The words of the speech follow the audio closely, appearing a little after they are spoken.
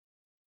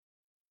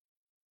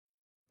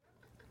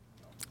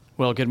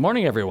Well, good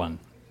morning, everyone.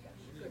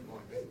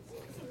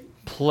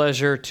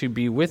 Pleasure to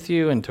be with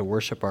you and to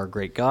worship our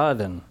great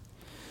God. And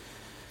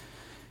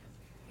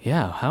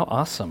yeah, how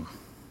awesome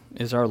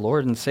is our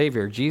Lord and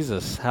Savior,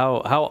 Jesus.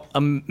 How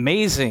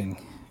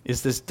amazing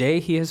is this day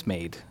he has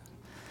made.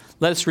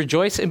 Let us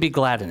rejoice and be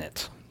glad in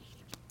it.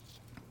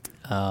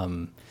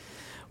 One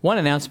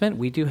announcement,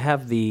 we do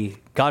have the,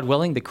 God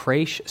willing, the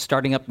creche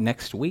starting up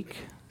next week.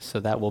 So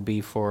that will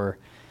be for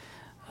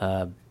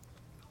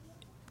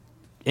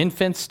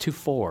infants to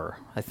 4,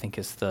 I think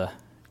is the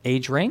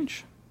age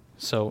range.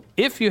 So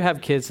if you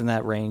have kids in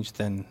that range,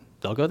 then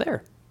they'll go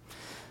there.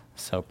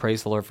 So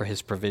praise the Lord for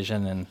his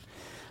provision.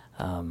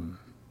 And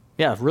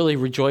really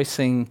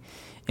rejoicing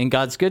in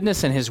God's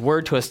goodness and his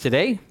word to us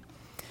today.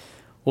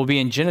 We'll be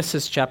in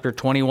Genesis chapter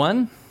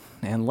 21,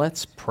 and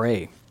let's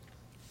pray.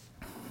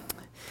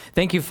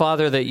 Thank you,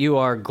 Father, that you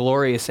are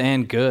glorious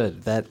and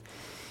good, that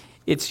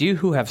it's you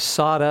who have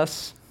sought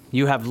us.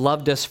 You have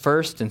loved us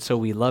first, and so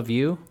we love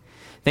you.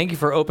 Thank you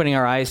for opening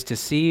our eyes to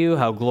see you,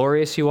 how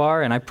glorious you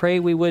are, and I pray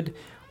we would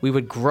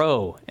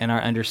grow in our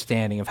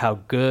understanding of how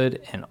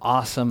good and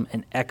awesome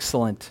and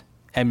excellent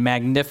and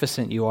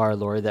magnificent you are,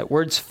 Lord, that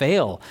words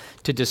fail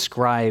to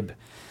describe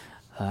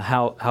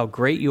how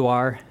great you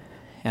are,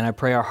 and I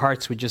pray our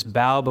hearts would just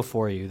bow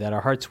before you, that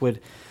our hearts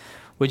would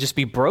just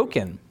be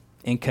broken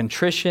in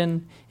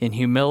contrition, in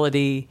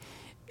humility,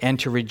 and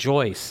to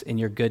rejoice in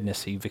your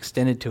goodness that you've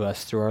extended to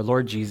us through our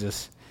Lord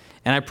Jesus.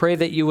 And I pray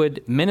that you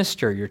would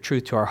minister your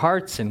truth to our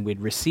hearts and we'd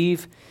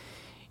receive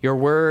your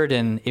word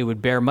and it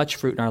would bear much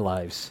fruit in our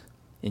lives.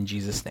 In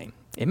Jesus' name,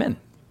 amen.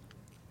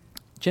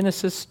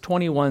 Genesis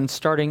 21,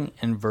 starting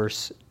in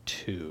verse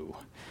 22.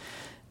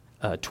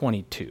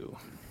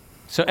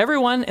 So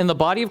everyone in the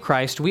body of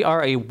Christ, we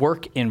are a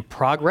work in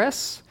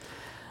progress.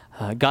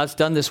 God's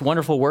done this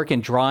wonderful work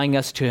in drawing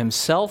us to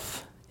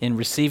himself, in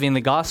receiving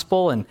the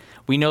gospel, and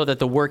we know that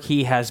the work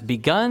he has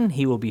begun,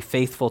 he will be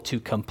faithful to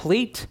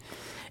complete.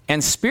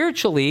 And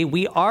spiritually,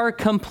 we are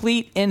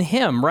complete in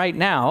him right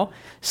now,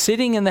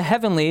 sitting in the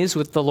heavenlies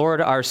with the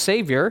Lord our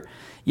Savior,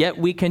 yet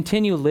we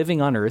continue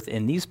living on earth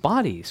in these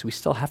bodies. We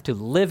still have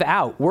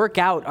to work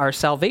out our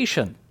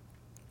salvation.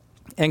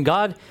 And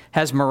God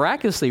has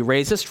miraculously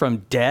raised us from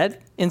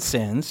dead in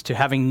sins to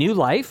having new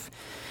life,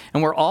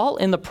 and we're all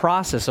in the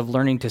process of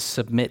learning to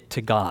submit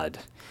to God,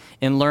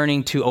 in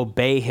learning to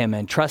obey him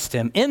and trust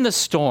him in the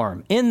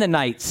storm, in the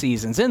night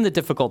seasons, in the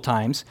difficult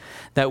times,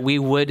 that we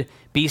would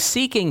be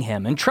seeking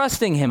him and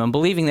trusting him and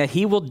believing that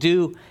he will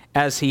do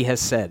as he has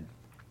said.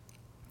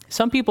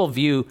 Some people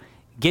view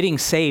getting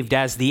saved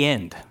as the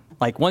end.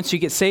 Like once you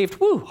get saved,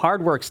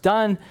 hard work's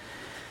done.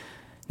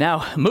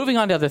 Now, moving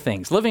on to other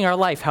things, living our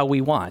life how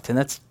we want. And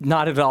that's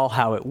not at all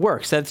how it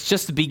works. That's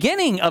just the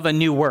beginning of a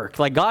new work.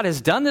 Like God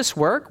has done this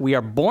work. We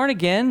are born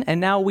again,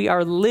 and now we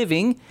are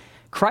living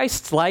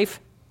Christ's life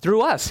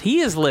through us.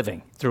 He is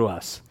living through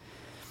us.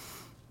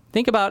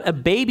 Think about a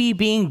baby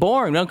being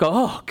born. Don't go,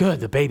 oh, good,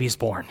 the baby's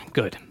born.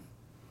 Good.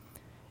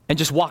 And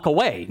just walk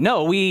away.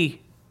 No, we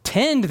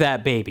tend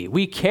that baby.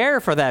 We care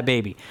for that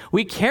baby.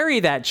 We carry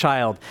that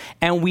child,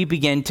 and we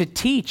begin to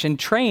teach and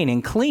train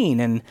and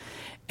clean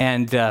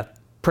and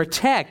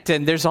protect.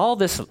 And there's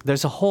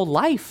a whole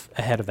life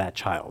ahead of that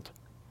child.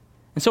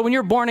 And so when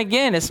you're born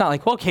again, it's not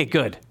like, okay,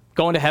 good,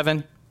 going to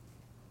heaven.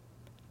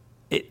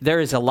 There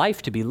is a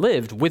life to be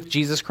lived with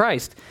Jesus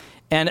Christ,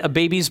 and a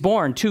baby's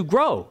born to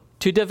grow,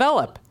 to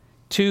develop,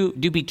 to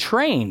be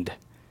trained,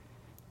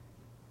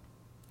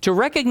 to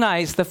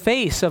recognize the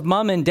face of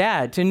mom and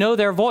dad, to know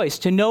their voice,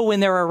 to know when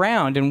they're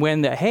around and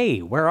when,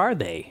 hey, where are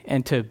they?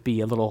 And to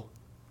be a little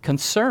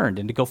concerned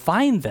and to go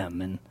find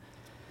them, and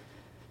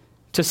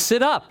to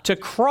sit up, to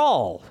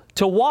crawl,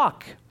 to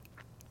walk.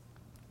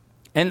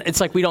 And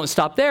it's like we don't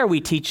stop there. We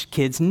teach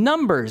kids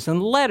numbers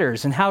and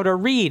letters and how to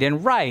read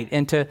and write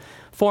and to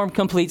form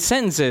complete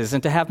sentences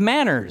and to have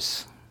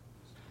manners,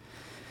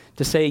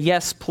 to say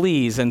yes,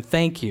 please, and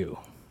thank you.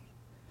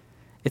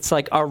 It's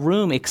like our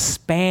room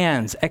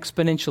expands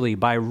exponentially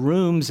by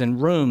rooms and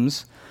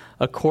rooms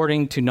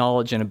according to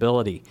knowledge and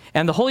ability.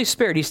 And the Holy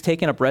Spirit, he's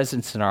taken up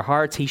residence in our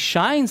hearts. He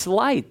shines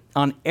light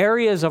on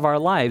areas of our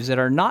lives that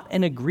are not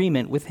in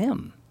agreement with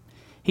him.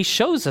 He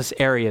shows us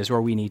areas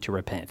where we need to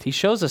repent. He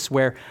shows us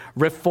where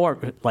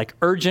reform, like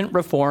urgent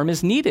reform,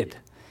 is needed.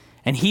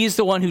 And he's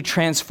the one who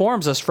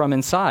transforms us from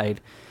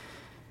inside.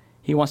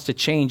 He wants to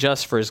change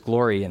us for his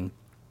glory. And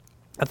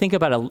I think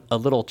about a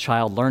little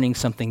child learning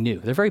something new.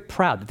 They're very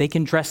proud that they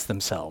can dress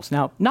themselves.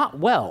 Now, not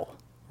well,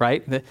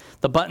 right?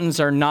 The buttons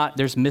are not,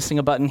 there's missing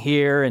a button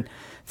here, and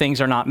things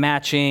are not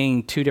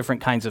matching, 2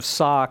 different kinds of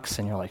socks.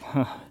 And you're like,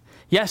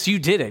 yes, you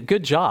did it.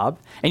 Good job.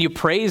 And you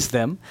praise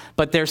them,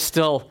 but there's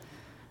still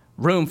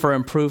room for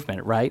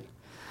improvement, right?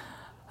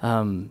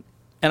 And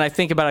I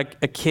think about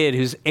a kid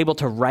who's able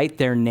to write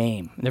their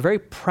name. And they're very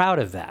proud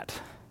of that.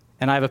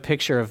 And I have a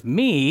picture of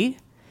me,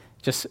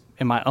 just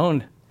in my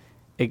own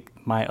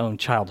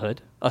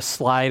childhood, a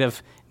slide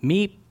of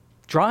me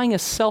drawing a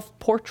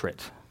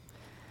self-portrait.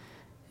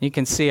 You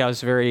can see I was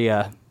very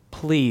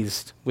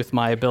pleased with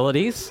my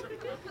abilities.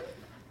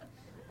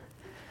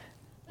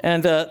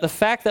 And the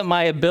fact that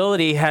my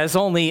ability has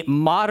only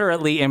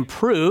moderately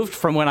improved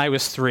from when I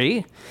was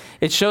 3,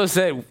 it shows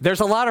that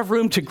there's a lot of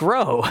room to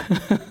grow.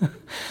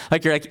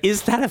 Like, you're like,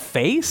 is that a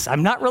face?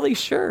 I'm not really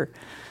sure.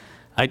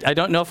 I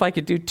don't know if I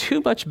could do too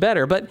much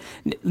better. But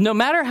no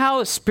matter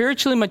how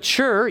spiritually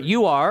mature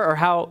you are or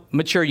how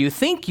mature you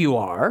think you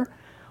are,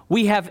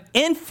 we have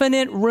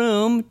infinite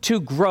room to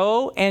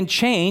grow and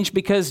change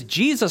because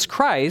Jesus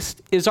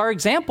Christ is our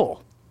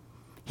example.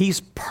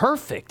 He's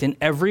perfect in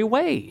every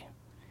way.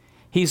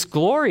 He's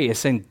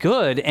glorious and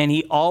good, and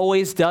he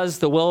always does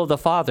the will of the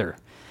Father.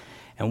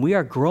 And we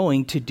are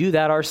growing to do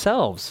that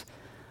ourselves.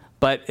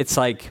 But it's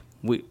like,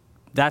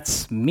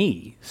 that's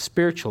me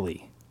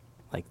spiritually.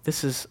 Like,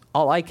 this is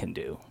all I can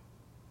do.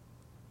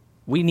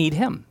 We need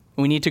him.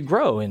 We need to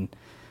grow. And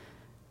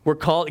we're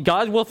called,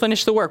 God will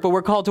finish the work, but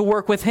we're called to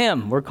work with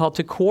him. We're called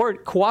to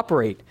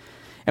cooperate.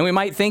 And we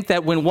might think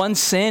that when one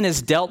sin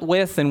is dealt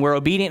with and we're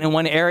obedient in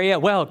one area,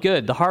 well,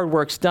 good, the hard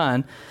work's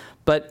done.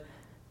 But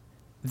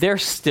there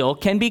still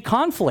can be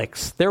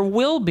conflicts. There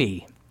will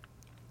be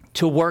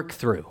to work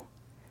through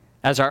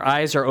as our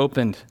eyes are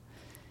opened.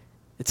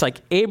 It's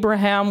like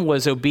Abraham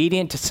was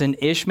obedient to send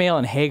Ishmael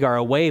and Hagar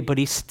away, but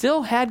he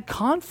still had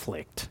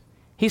conflict.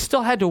 He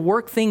still had to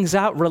work things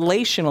out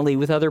relationally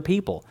with other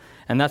people.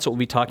 And that's what we'll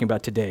be talking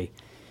about today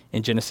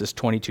in Genesis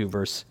 21,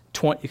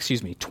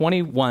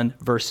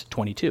 verse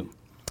 22.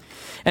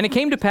 And it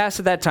came to pass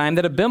at that time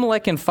that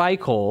Abimelech and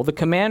Phicol, the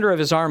commander of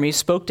his army,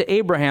 spoke to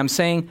Abraham,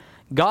 saying,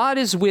 God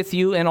is with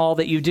you in all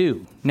that you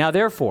do. Now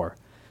therefore,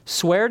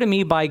 swear to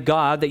me by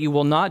God that you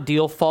will not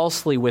deal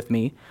falsely with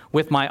me,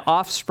 with my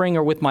offspring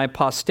or with my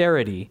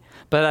posterity,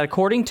 but that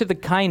according to the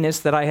kindness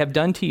that I have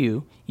done to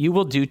you, you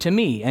will do to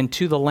me and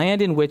to the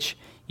land in which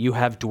you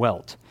have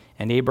dwelt.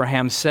 And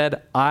Abraham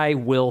said, I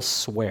will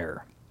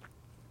swear.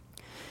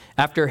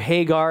 After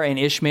Hagar and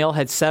Ishmael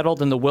had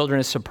settled in the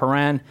wilderness of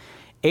Paran,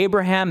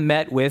 Abraham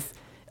met with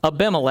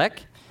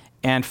Abimelech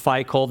and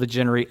Phicol, the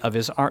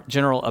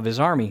general of his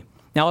army.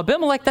 Now,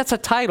 Abimelech, that's a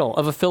title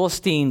of a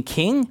Philistine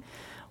king.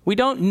 We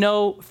don't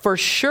know for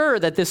sure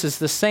that this is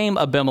the same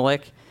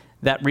Abimelech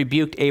that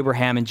rebuked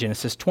Abraham in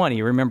Genesis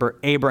 20. Remember,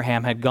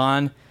 Abraham had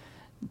gone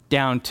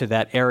down to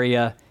that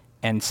area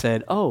and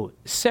said, oh,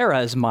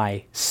 Sarah is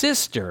my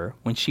sister,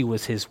 when she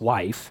was his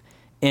wife,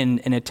 in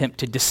an attempt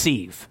to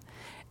deceive.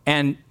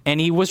 And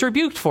he was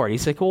rebuked for it.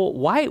 He's like, well,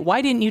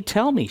 why didn't you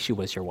tell me she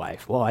was your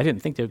wife? Well, I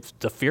didn't think there was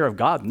the fear of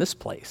God in this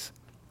place.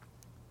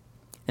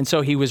 And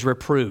so he was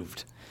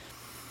reproved.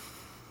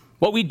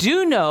 What we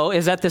do know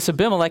is that this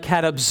Abimelech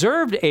had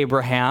observed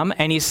Abraham,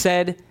 and he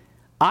said,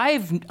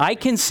 I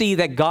can see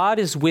that God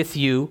is with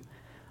you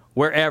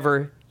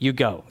wherever you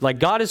go. Like,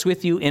 God is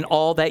with you in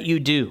all that you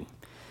do.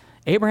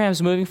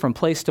 Abraham's moving from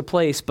place to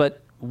place,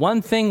 but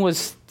one thing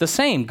was the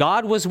same.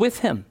 God was with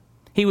him.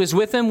 He was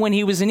with him when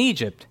he was in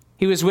Egypt.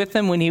 He was with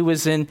him when he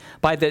was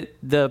by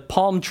the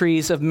palm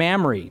trees of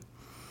Mamre.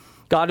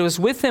 God was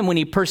with him when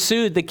he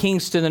pursued the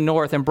kings to the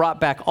north and brought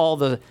back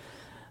all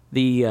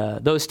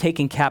those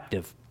taken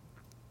captive.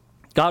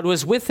 God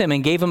was with him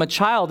and gave him a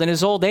child in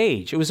his old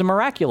age. It was a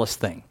miraculous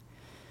thing.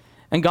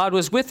 And God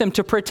was with him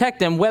to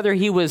protect him, whether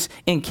he was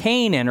in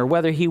Canaan or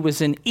whether he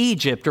was in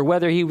Egypt or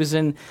whether he was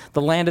in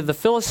the land of the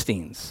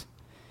Philistines.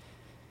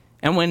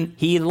 And when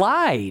he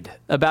lied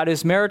about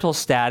his marital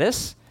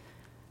status,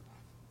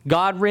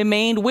 God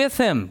remained with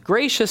him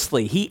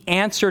graciously. He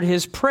answered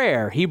his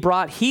prayer. He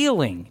brought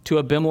healing to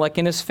Abimelech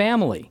and his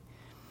family.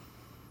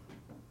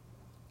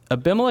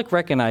 Abimelech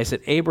recognized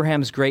that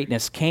Abraham's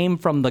greatness came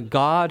from the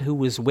God who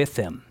was with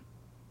him,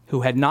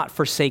 who had not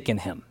forsaken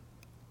him,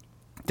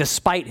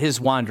 despite his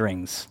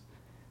wanderings.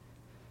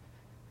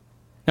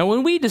 Now,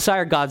 when we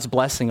desire God's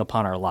blessing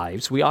upon our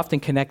lives, we often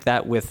connect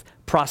that with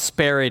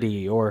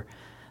prosperity or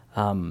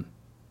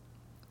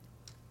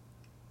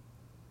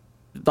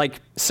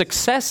like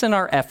success in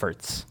our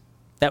efforts,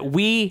 that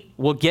we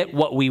will get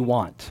what we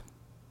want,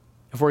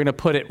 if we're going to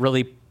put it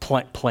really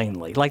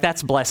plainly. Like,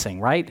 that's blessing,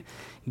 right?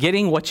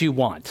 Getting what you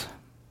want.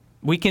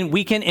 We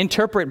can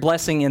interpret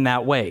blessing in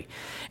that way.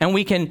 And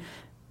we can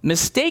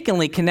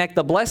mistakenly connect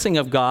the blessing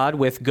of God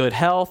with good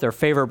health or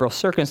favorable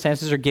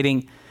circumstances or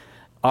getting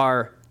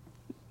our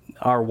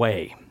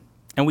way.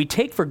 And we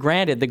take for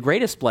granted the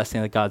greatest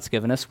blessing that God's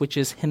given us, which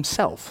is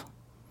himself.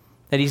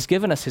 That he's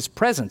given us his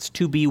presence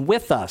to be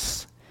with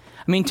us.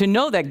 I mean, to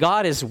know that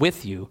God is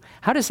with you,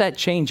 how does that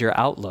change your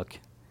outlook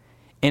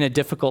in a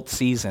difficult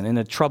season, in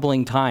a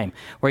troubling time,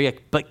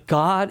 but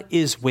God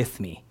is with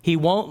me. He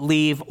won't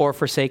leave or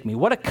forsake me.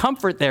 What a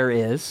comfort there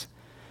is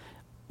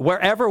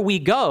wherever we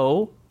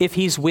go if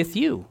he's with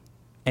you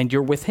and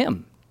you're with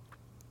him.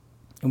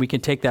 And we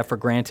can take that for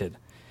granted.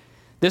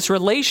 This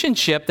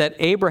relationship that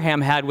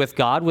Abraham had with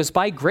God was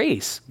by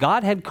grace.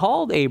 God had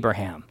called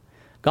Abraham.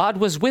 God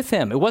was with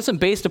him. It wasn't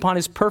based upon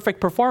his perfect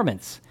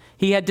performance.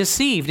 He had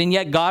deceived, and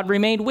yet God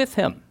remained with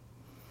him.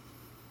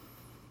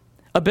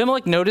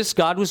 Abimelech noticed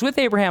God was with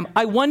Abraham.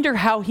 I wonder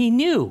how he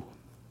knew.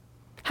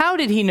 How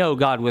did he know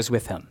God was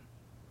with him?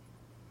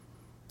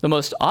 The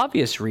most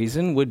obvious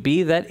reason would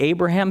be that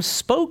Abraham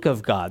spoke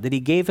of God, that he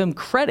gave him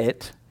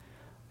credit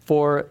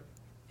for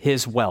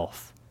his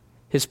wealth,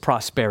 his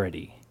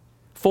prosperity,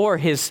 for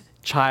his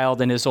child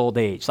in his old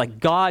age. Like,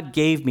 God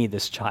gave me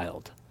this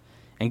child,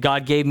 and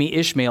God gave me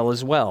Ishmael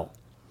as well.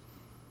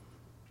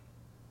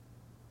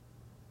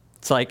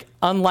 It's like,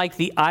 unlike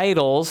the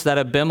idols that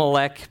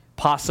Abimelech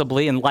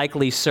possibly and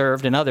likely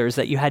served and others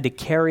that you had to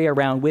carry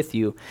around with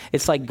you,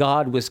 it's like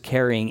God was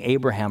carrying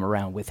Abraham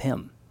around with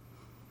him.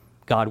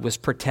 God was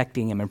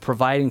protecting him and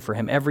providing for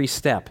him every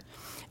step.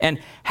 And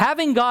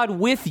having God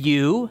with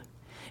you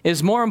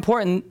is more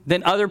important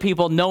than other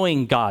people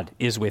knowing God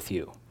is with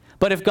you.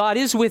 But if God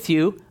is with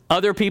you,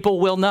 other people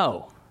will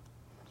know.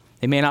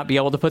 They may not be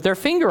able to put their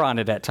finger on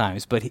it at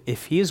times, but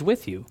if he is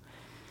with you,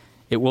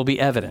 it will be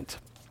evident.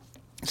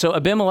 So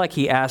Abimelech,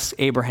 he asks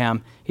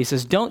Abraham, he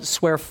says, don't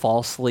swear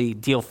falsely,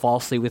 deal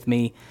falsely with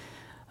me,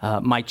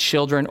 my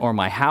children or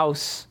my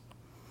house.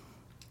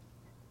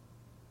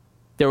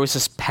 There was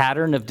this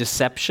pattern of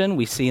deception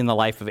we see in the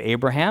life of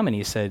Abraham, and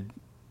he said,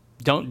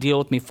 don't deal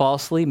with me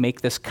falsely,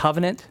 make this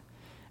covenant,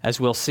 as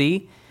we'll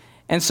see.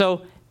 And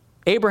so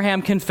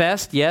Abraham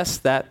confessed, yes,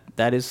 that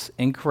is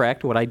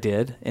incorrect, what I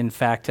did. In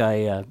fact,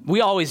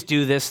 we always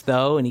do this,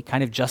 though, and he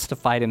kind of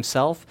justified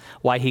himself,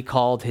 why he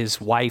called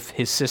his wife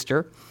his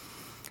sister.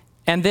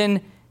 And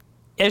then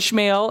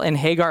Ishmael and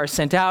Hagar are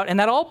sent out, and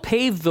that all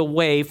paved the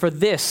way for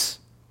this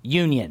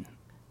union,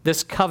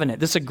 this covenant,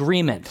 this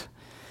agreement,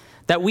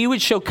 that we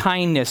would show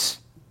kindness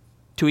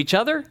to each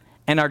other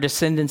and our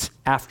descendants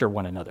after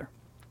one another.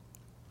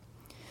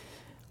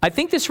 I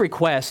think this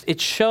request, it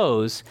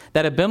shows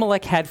that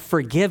Abimelech had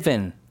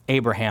forgiven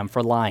Abraham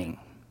for lying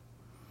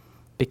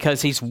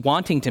because he's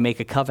wanting to make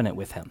a covenant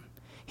with him.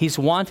 He's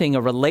wanting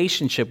a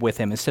relationship with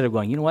him instead of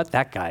going, you know what,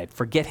 that guy,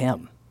 forget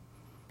him.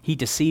 He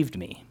deceived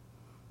me.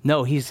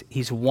 No,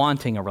 he's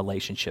wanting a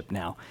relationship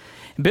now.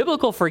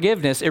 Biblical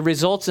forgiveness, it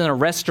results in a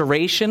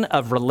restoration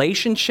of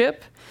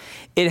relationship.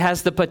 It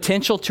has the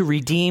potential to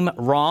redeem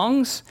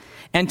wrongs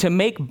and to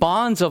make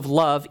bonds of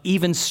love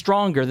even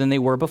stronger than they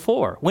were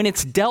before. When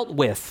it's dealt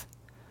with,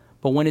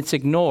 but when it's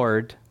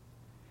ignored,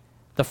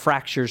 the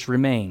fractures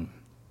remain.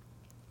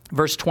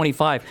 Verse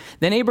 25,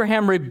 then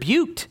Abraham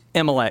rebuked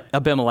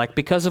Abimelech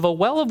because of a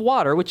well of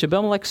water which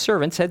Abimelech's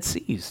servants had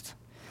seized.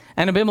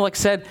 And Abimelech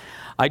said,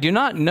 I do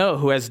not know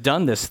who has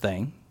done this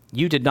thing.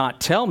 You did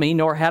not tell me,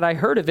 nor had I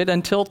heard of it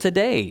until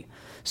today.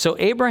 So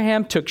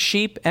Abraham took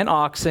sheep and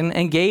oxen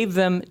and gave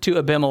them to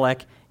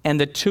Abimelech, and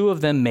the two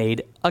of them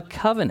made a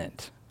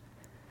covenant.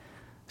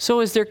 So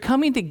as they're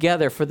coming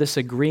together for this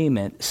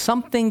agreement,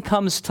 something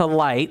comes to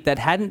light that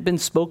hadn't been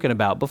spoken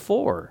about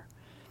before.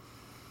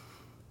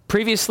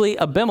 Previously,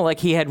 Abimelech,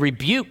 he had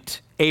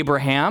rebuked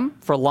Abraham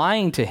for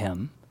lying to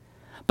him.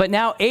 But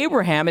now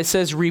Abraham, it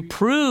says,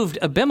 reproved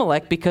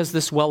Abimelech because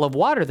this well of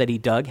water that he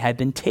dug had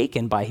been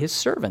taken by his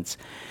servants.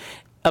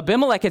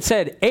 Abimelech had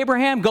said,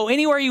 Abraham, go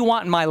anywhere you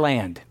want in my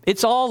land.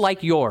 It's all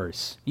like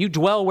yours. You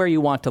dwell where you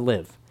want to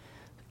live.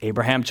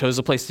 Abraham chose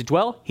a place to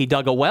dwell. He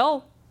dug a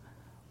well.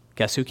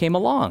 Guess who came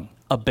along?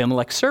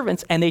 Abimelech's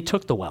servants, and they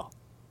took the well.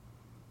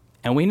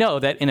 And we know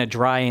that in a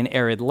dry and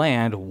arid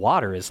land,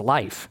 water is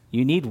life.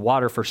 You need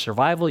water for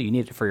survival. You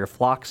need it for your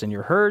flocks and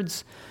your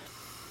herds.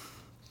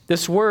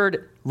 This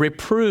word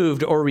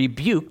reproved or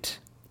rebuked,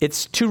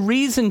 it's to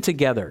reason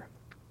together,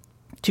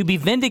 to be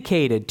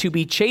vindicated, to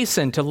be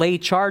chastened, to lay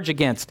charge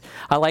against.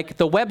 I like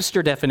the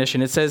Webster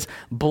definition. It says,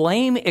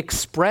 blame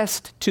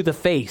expressed to the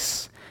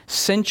face,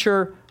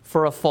 censure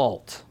for a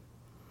fault.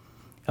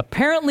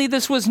 Apparently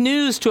this was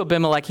news to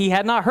Abimelech. He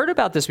had not heard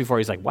about this before.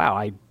 He's like, wow,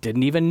 I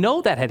didn't even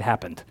know that had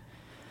happened.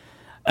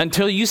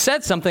 Until you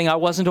said something, I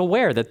wasn't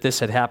aware that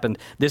this had happened.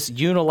 This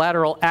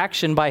unilateral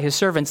action by his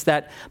servants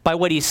that by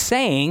what he's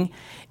saying,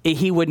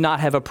 he would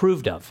not have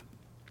approved of.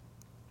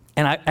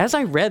 And as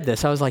I read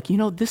this, I was like,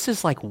 this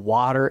is like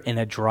water in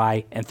a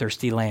dry and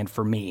thirsty land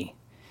for me.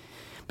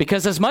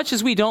 Because as much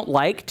as we don't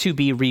like to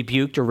be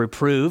rebuked or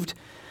reproved,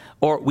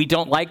 or we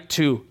don't like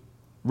to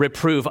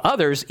reprove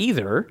others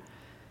either,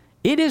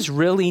 it is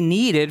really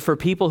needed for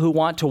people who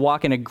want to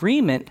walk in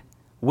agreement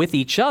with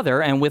each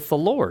other and with the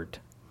Lord.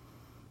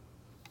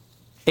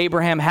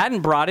 Abraham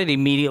hadn't brought it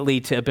immediately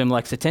to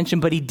Abimelech's attention,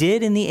 but he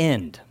did in the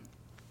end.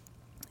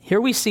 Here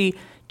we see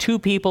two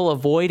people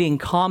avoiding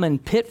common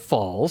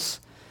pitfalls,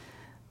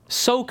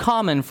 so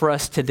common for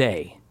us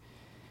today,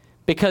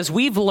 because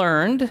we've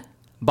learned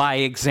by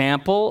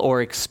example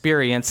or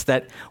experience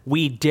that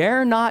we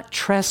dare not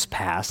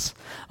trespass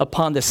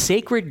upon the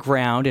sacred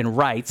ground and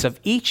rights of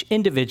each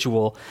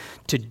individual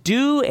to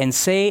do and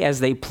say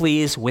as they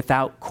please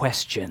without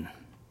question.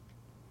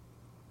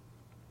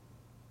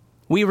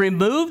 We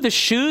remove the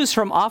shoes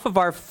from off of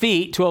our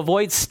feet to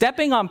avoid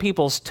stepping on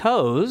people's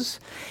toes,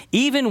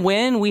 even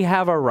when we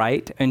have a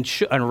right and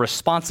a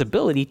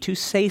responsibility to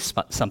say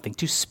something,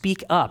 to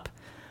speak up,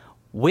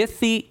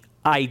 with the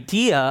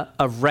idea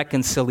of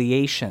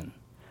reconciliation,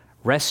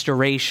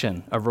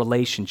 restoration of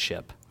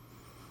relationship.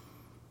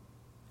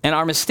 And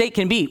our mistake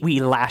can be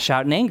we lash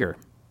out in anger,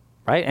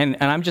 right? And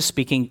I'm just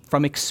speaking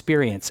from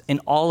experience in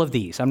all of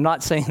these. I'm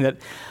not saying that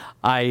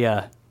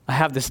I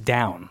have this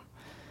down.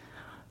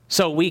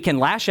 So we can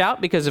lash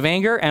out because of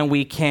anger, and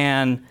we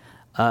can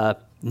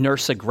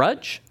nurse a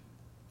grudge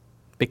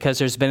because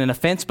there's been an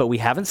offense, but we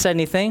haven't said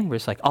anything. We're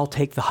just like, I'll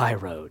take the high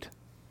road,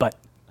 but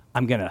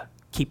I'm going to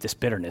keep this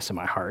bitterness in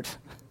my heart.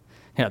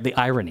 You know, the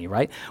irony,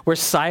 right? We're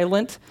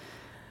silent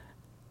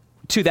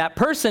to that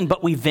person,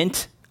 but we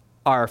vent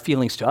our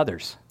feelings to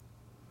others.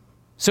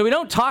 So we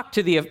don't talk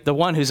to the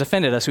one who's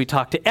offended us. We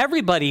talk to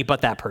everybody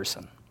but that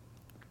person.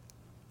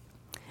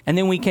 And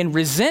then we can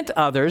resent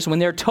others when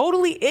they're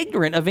totally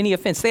ignorant of any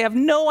offense. They have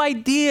no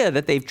idea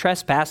that they've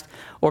trespassed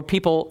or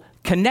people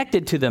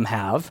connected to them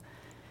have.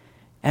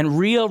 And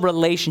real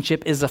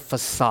relationship is a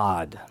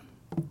facade.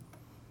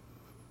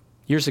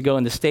 Years ago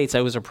in the States,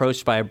 I was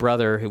approached by a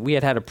brother who we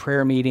had a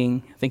prayer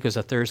meeting. I think it was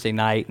a Thursday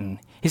night. And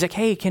he's like,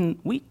 hey, can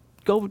we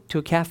go to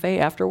a cafe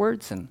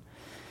afterwards? And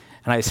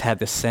I just had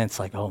this sense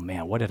like, oh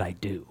man, what did I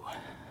do?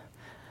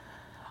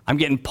 I'm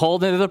getting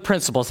pulled into the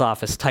principal's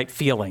office type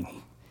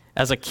feeling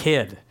as a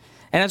kid.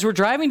 And as we're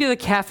driving to the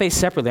cafe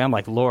separately, I'm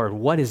like, Lord,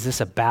 what is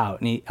this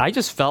about? And I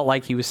just felt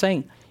like he was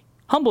saying,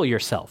 humble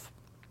yourself.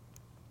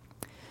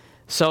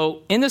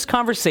 So in this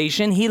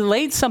conversation, he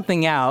laid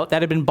something out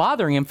that had been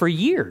bothering him for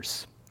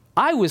years.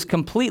 I was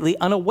completely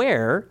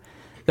unaware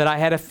that I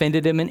had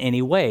offended him in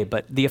any way,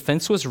 but the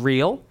offense was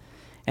real,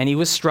 and he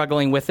was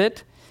struggling with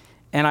it.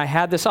 And I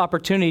had this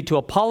opportunity to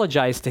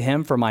apologize to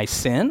him for my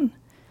sin.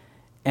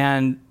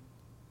 And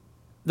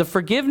the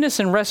forgiveness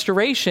and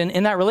restoration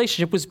in that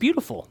relationship was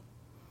beautiful.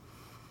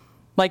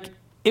 Like,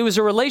 it was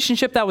a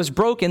relationship that was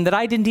broken that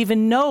I didn't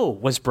even know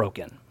was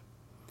broken.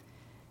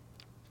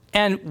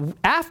 And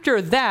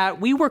after that,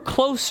 we were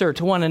closer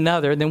to one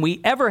another than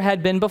we ever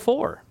had been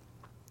before.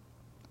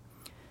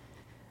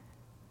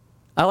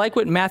 I like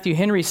what Matthew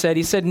Henry said.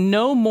 He said,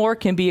 no more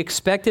can be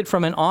expected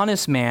from an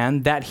honest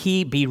man that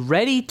he be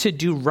ready to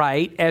do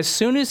right as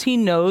soon as he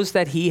knows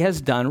that he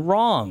has done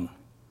wrong.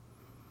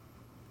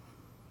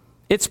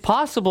 It's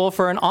possible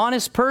for an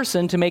honest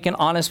person to make an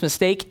honest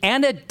mistake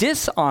and a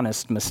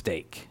dishonest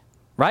mistake,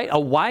 right? A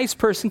wise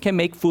person can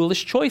make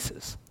foolish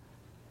choices,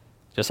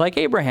 just like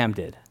Abraham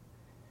did.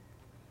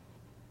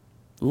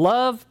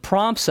 Love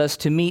prompts us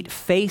to meet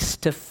face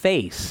to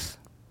face,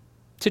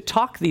 to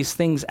talk these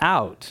things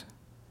out,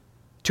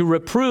 to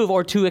reprove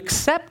or to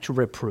accept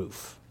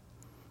reproof.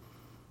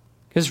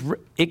 Because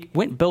it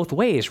went both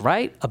ways,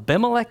 right?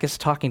 Abimelech is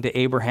talking to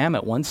Abraham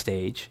at one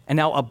stage, and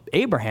now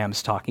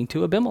Abraham's talking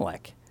to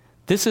Abimelech.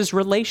 This is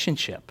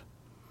relationship.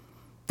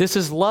 This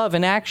is love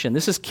in action.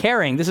 This is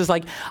caring. This is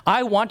like,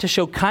 I want to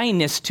show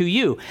kindness to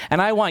you,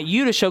 and I want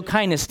you to show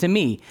kindness to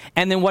me.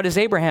 And then what does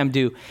Abraham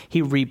do?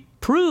 He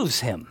reproves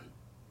him.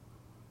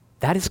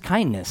 That is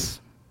kindness.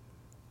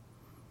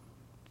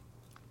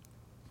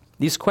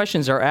 These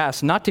questions are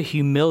asked not to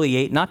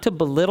humiliate, not to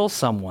belittle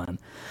someone,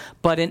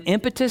 but an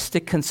impetus to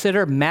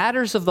consider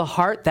matters of the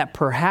heart that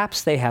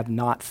perhaps they have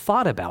not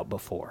thought about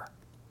before.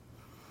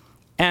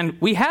 And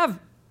we have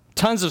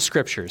tons of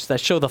scriptures that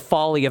show the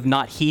folly of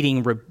not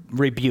heeding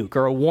rebuke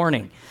or a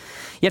warning.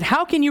 Yet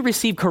how can you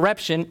receive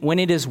correction when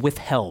it is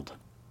withheld?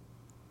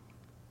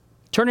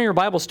 Turn in your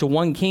Bibles to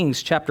 1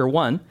 Kings chapter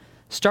 1,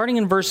 starting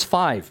in verse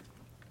 5.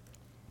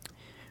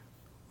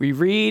 We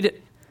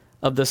read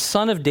of the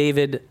son of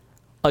David,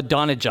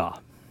 Adonijah.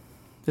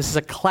 This is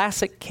a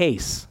classic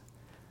case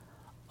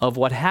of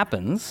what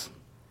happens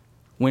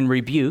when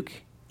rebuke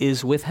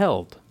is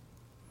withheld.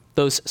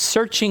 Those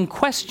searching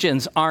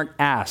questions aren't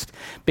asked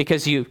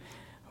because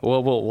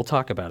we'll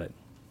talk about it.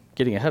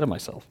 Getting ahead of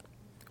myself.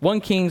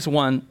 1 Kings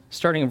 1,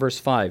 starting in verse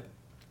 5.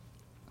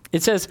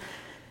 It says,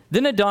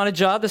 Then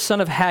Adonijah, the son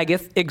of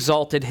Haggith,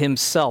 exalted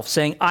himself,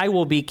 saying, I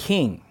will be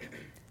king.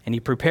 And he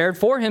prepared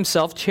for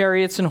himself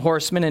chariots and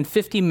horsemen and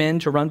 50 men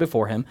to run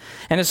before him.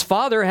 And his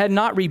father had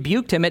not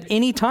rebuked him at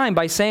any time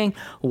by saying,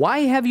 Why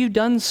have you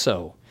done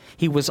so?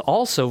 He was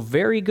also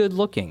very good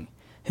looking.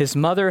 His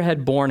mother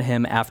had borne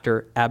him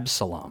after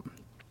Absalom.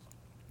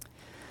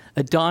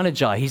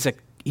 Adonijah, he's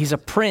a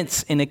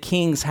prince in a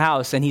king's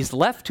house, and he's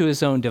left to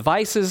his own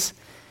devices.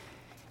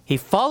 He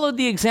followed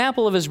the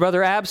example of his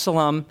brother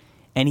Absalom,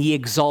 and he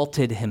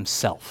exalted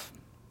himself.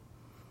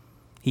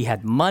 He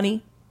had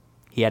money.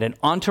 He had an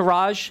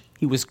entourage.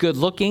 He was good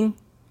looking.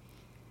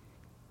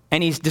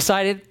 And he's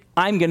decided,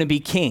 I'm going to be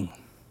king.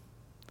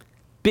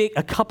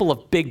 A couple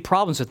of big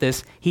problems with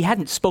this. He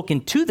hadn't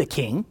spoken to the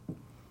king,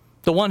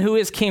 the one who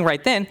is king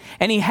right then,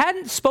 and he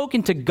hadn't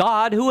spoken to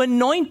God who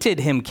anointed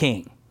him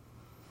king.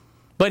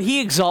 But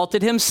he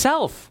exalted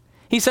himself.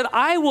 He said,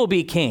 I will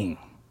be king.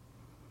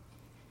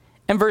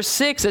 In verse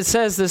 6, it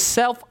says the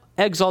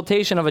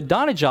self-exaltation of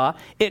Adonijah,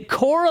 it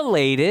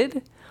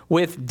correlated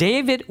with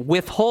David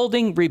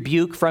withholding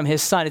rebuke from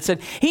his son. It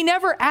said, he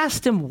never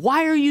asked him,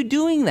 why are you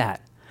doing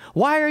that?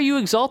 Why are you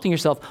exalting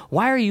yourself?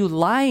 Why are you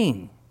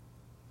lying?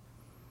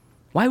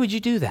 Why would you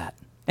do that?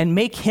 And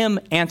make him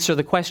answer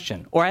the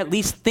question, or at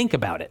least think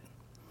about it.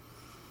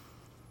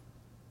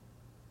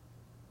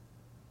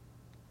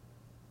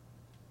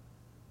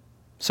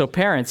 So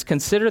parents,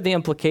 consider the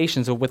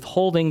implications of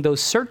withholding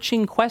those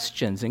searching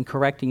questions in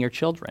correcting your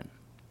children.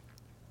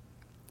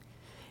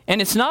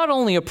 And it's not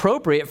only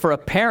appropriate for a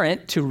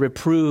parent to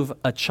reprove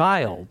a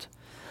child,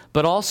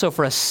 but also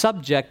for a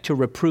subject to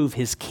reprove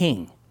his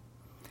king.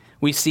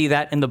 We see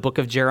that in the book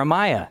of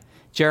Jeremiah.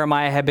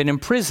 Jeremiah had been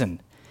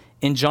imprisoned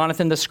in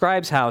Jonathan the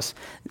scribe's house.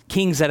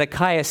 King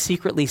Zedekiah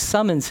secretly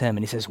summons him,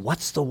 and he says,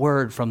 "What's the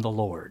word from the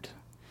Lord?"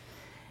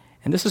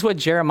 And this is what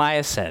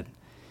Jeremiah said.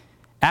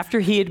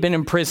 After he had been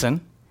in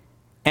prison,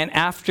 and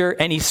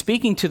he's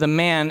speaking to the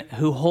man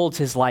who holds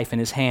his life in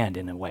his hand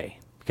in a way,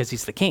 because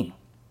he's the king.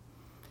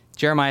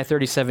 Jeremiah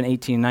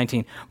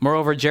 37:18-19.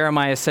 Moreover,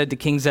 Jeremiah said to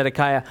King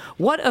Zedekiah,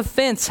 "What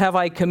offense have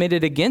I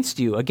committed against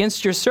you,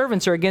 against your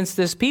servants, or against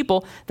this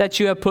people, that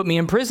you have put me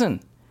in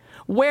prison?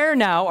 Where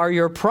now are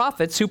your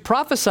prophets who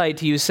prophesied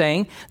to you,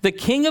 saying, 'The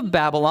king of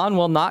Babylon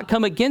will not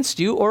come against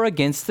you or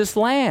against this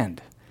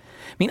land'?"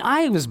 I mean,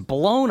 I was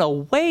blown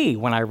away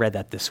when I read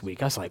that this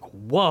week. I was like,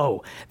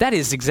 whoa, that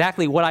is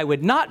exactly what I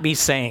would not be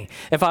saying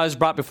if I was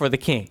brought before the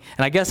king.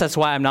 And I guess that's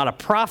why I'm not a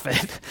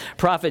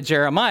prophet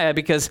Jeremiah,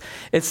 because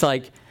it's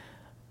like,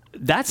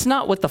 that's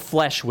not what the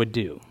flesh would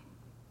do.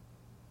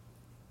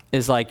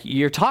 Is like,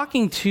 you're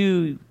talking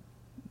to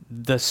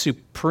the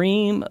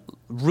supreme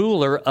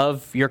ruler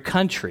of your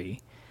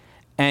country,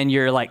 and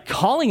you're like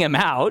calling him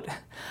out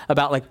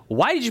about like,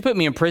 why did you put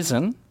me in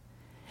prison?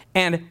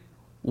 And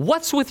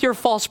what's with your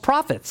false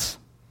prophets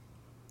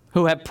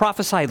who have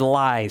prophesied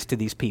lies to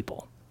these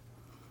people?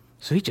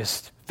 So he's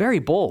just very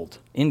bold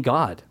in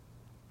God.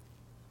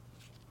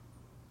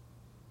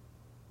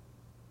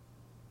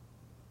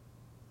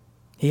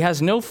 He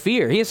has no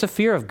fear. He has a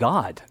fear of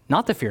God,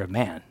 not the fear of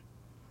man.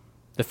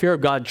 The fear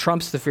of God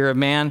trumps the fear of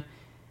man.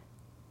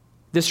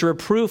 This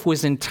reproof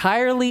was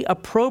entirely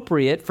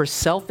appropriate for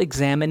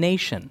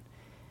self-examination.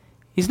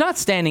 He's not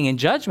standing in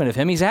judgment of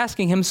him. He's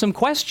asking him some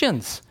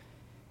questions.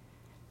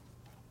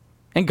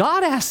 And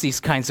God asks these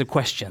kinds of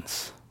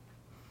questions.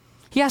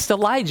 He asked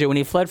Elijah when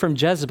he fled from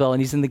Jezebel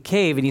and he's in the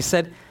cave, and he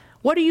said,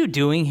 "What are you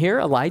doing here,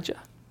 Elijah?"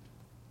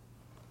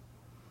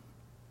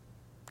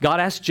 God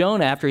asked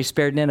Jonah after he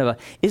spared Nineveh,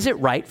 "Is it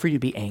right for you to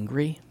be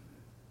angry?"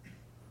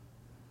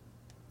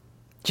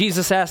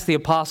 Jesus asked the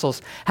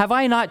apostles, "Have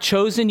I not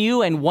chosen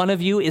you, and one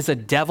of you is a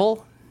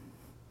devil?"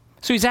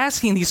 So he's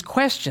asking these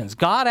questions.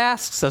 God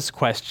asks us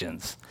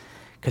questions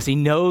because he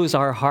knows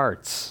our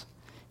hearts.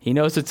 He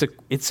knows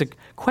it's a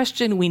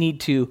question we need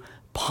to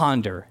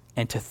ponder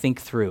and to think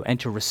through and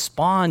to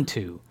respond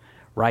to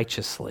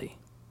righteously.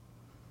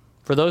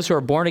 For those who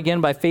are born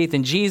again by faith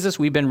in Jesus,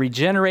 we've been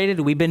regenerated.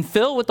 We've been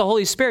filled with the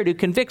Holy Spirit who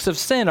convicts of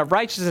sin, of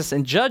righteousness,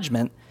 and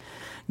judgment.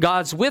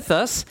 God's with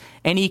us,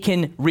 and he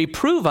can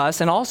reprove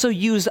us and also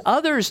use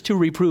others to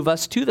reprove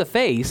us to the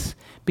face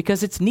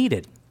because it's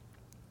needed.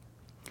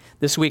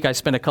 This week, I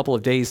spent a couple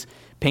of days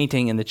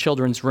painting in the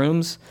children's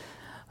rooms.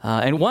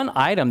 And one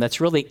item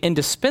that's really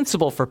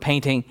indispensable for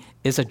painting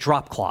is a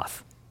drop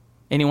cloth.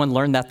 Anyone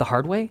learn that the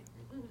hard way?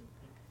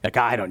 Like,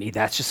 I don't need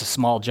that. It's just a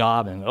small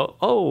job. And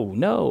oh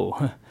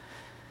no.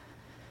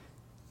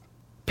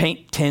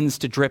 Paint tends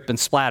to drip and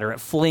splatter. It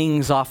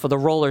flings off of the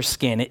roller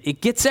skin. It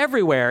gets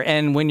everywhere.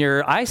 And when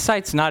your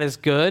eyesight's not as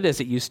good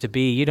as it used to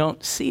be, you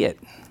don't see it.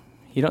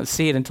 You don't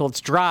see it until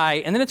it's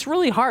dry. And then it's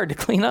really hard to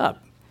clean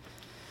up.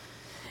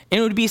 And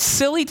it would be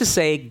silly to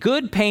say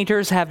good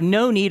painters have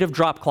no need of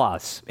drop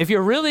cloths. If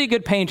you're really a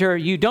good painter,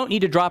 you don't need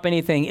to drop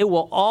anything.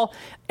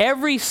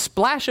 Every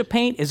splash of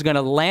paint is going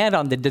to land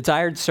on the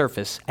desired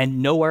surface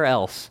and nowhere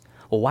else.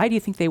 Well, why do you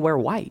think they wear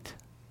white?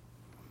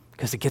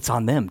 Because it gets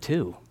on them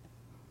too.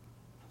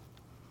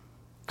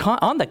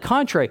 On the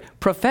contrary,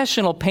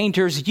 professional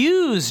painters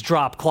use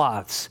drop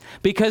cloths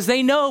because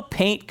they know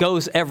paint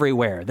goes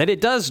everywhere, that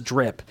it does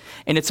drip,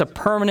 and it's a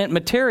permanent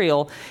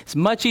material. It's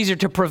much easier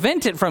to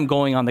prevent it from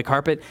going on the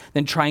carpet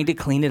than trying to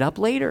clean it up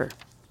later.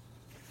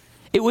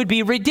 It would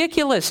be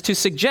ridiculous to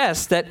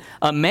suggest that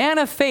a man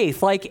of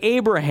faith like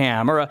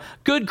Abraham or a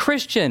good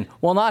Christian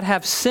will not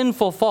have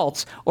sinful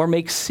faults or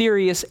make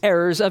serious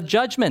errors of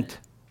judgment.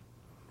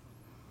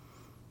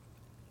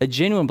 A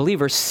genuine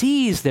believer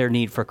sees their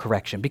need for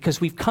correction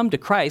because we've come to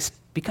Christ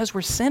because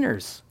we're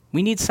sinners.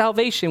 We need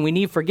salvation. We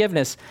need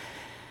forgiveness.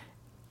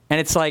 And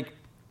it's like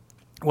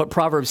what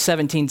Proverbs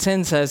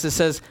 17:10 says. It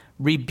says,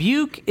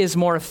 "Rebuke is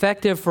more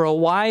effective for a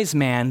wise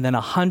man than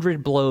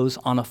 100 blows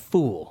on a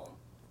fool."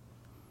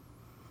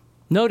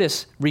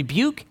 Notice,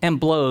 rebuke and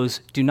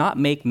blows do not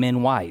make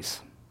men wise.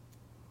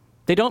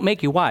 They don't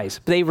make you wise.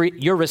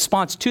 Your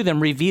response to them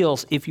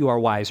reveals if you are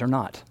wise or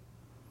not.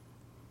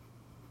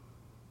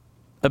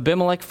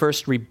 Abimelech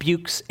first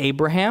rebukes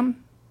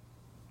Abraham.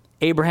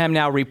 Abraham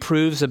now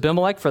reproves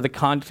Abimelech for the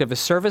conduct of his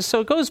service.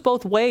 So it goes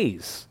both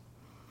ways.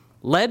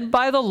 Led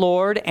by the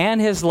Lord and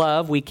his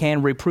love, we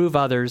can reprove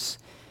others.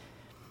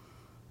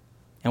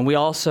 And we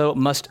also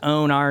must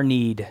own our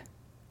need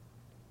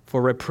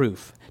for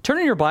reproof. Turn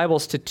in your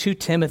Bibles to 2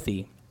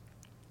 Timothy,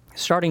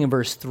 starting in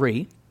verse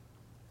 3.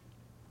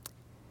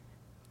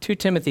 2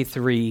 Timothy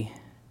 3,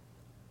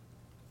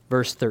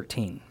 verse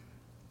 13.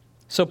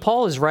 So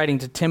Paul is writing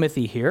to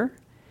Timothy here.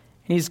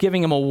 He's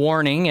giving him a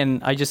warning,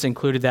 and I just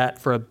included that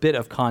for a bit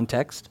of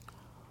context.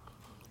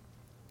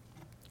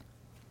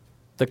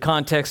 The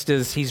context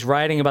is he's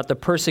writing about the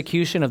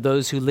persecution of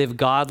those who live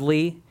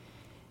godly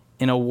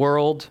in a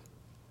world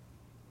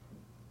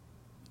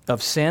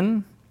of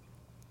sin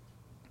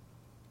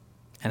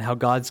and how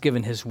God's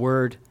given his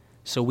word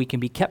so we can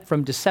be kept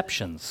from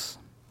deceptions.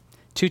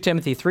 2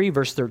 Timothy 3,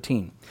 verse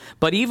 13.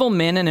 But evil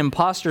men and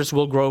impostors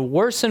will grow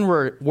worse and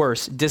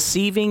worse,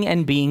 deceiving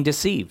and being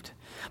deceived.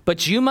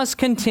 But you must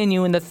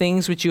continue in the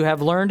things which you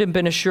have learned and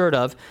been assured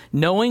of,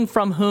 knowing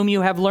from whom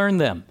you have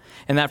learned them,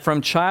 and that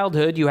from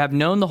childhood you have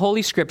known the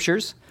Holy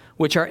Scriptures,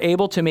 which are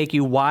able to make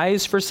you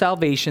wise for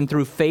salvation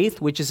through faith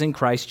which is in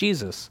Christ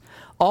Jesus.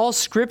 All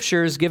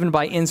Scripture is given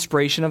by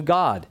inspiration of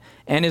God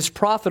and is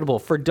profitable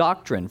for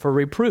doctrine, for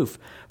reproof,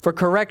 for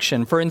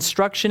correction, for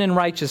instruction in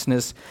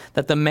righteousness,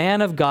 that the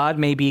man of God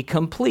may be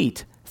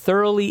complete,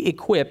 thoroughly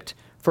equipped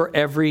for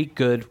every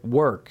good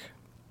work.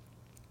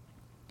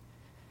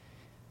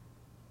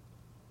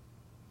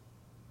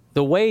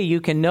 The way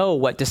you can know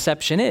what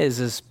deception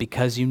is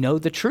because you know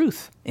the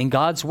truth in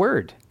God's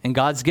word. And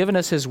God's given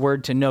us his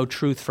word to know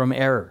truth from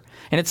error.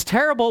 And it's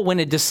terrible when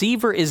a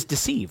deceiver is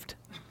deceived.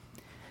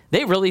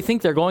 They really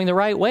think they're going the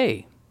right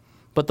way.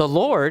 But the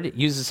Lord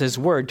uses his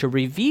word to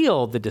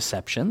reveal the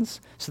deceptions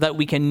so that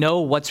we can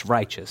know what's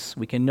righteous.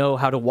 We can know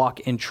how to walk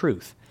in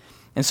truth.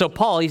 And so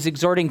Paul, he's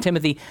exhorting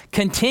Timothy,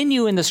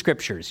 continue in the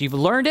scriptures. You've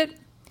learned it.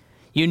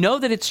 You know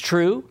that it's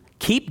true.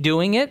 Keep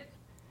doing it.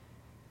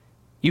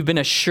 You've been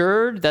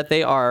assured that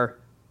they are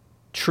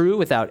true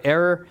without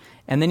error.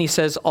 And then he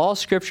says, all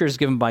scripture is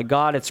given by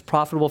God. It's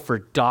profitable for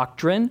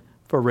doctrine,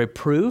 for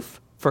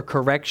reproof, for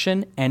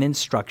correction, and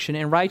instruction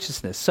in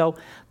righteousness. So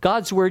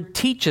God's word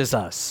teaches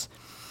us.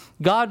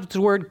 God's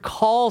word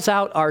calls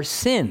out our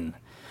sin.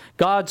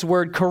 God's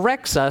word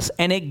corrects us,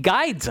 and it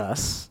guides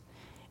us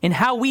in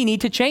how we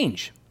need to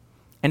change.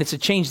 And it's a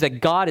change that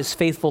God is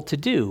faithful to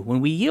do when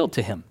we yield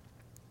to him.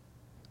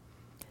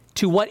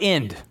 To what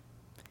end?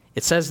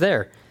 It says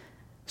there,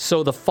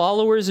 so the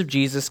followers of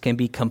Jesus can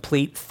be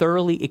complete,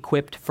 thoroughly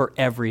equipped for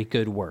every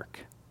good work.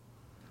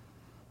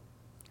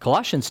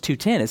 Colossians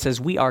 2:10, it says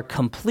we are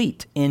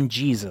complete in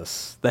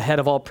Jesus, the head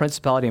of all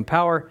principality and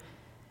power.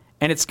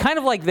 And it's kind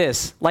of like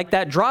this, like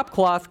that drop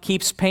cloth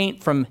keeps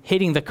paint from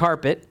hitting the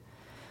carpet.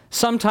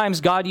 Sometimes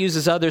God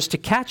uses others to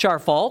catch our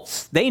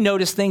faults. They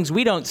notice things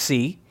we don't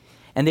see,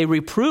 and they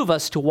reprove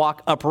us to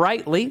walk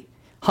uprightly,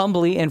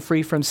 humbly, and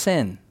free from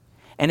sin.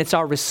 And it's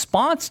our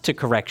response to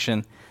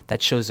correction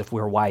that shows if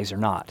we're wise or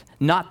not.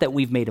 Not that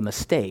we've made a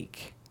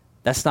mistake.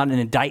 That's not an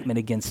indictment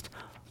against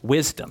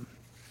wisdom.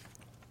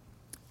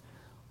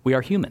 We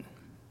are human,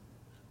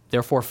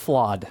 therefore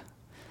flawed.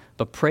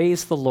 But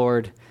praise the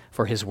Lord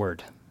for his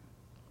word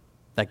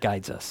that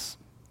guides us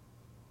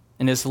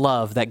and his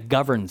love that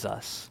governs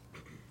us.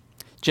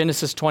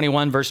 Genesis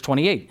 21, verse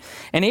 28.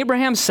 And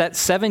Abraham set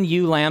 7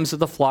 ewe lambs of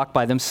the flock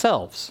by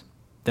themselves.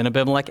 Then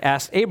Abimelech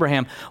asked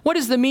Abraham, what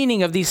is the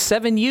meaning of these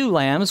 7 ewe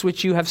lambs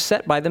which you have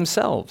set by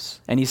themselves?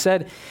 And he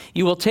said,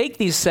 you will take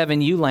these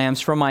 7 ewe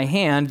lambs from my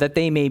hand, that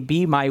they may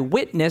be my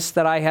witness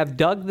that I have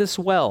dug this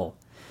well.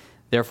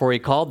 Therefore he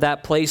called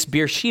that place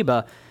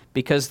Beersheba,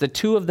 because the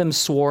 2 of them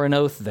swore an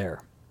oath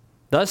there.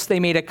 Thus they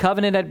made a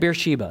covenant at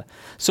Beersheba.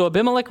 So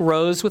Abimelech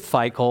rose with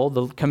Phicol,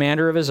 the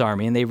commander of his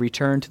army, and they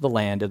returned to the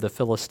land of the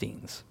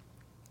Philistines.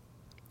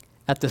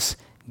 At this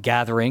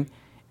gathering,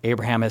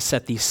 Abraham has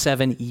set these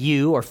 7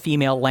 ewe or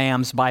female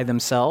lambs by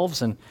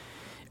themselves. And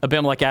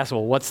Abimelech asked,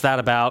 well, what's that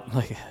about?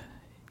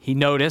 He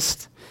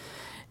noticed.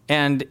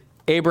 And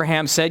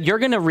Abraham said, you're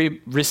going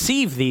to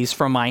receive these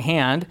from my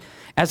hand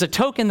as a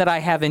token that I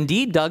have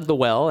indeed dug the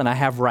well and I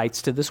have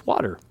rights to this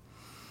water.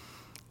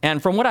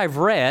 And from what I've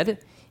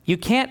read, you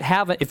can't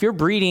have, if you're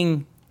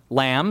breeding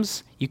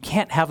lambs, you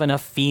can't have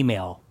enough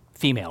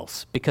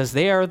females because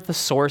they are the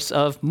source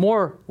of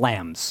more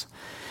lambs.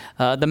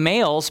 The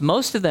males,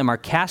 most of them are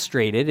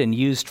castrated and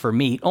used for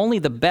meat. Only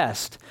the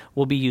best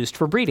will be used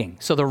for breeding.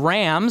 So the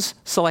rams,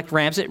 select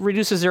rams, it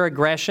reduces their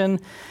aggression.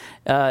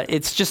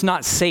 It's just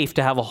not safe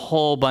to have a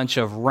whole bunch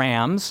of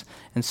rams.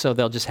 And so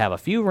they'll just have a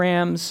few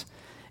rams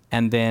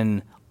and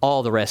then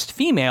all the rest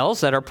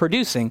females that are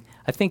producing.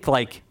 I think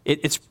like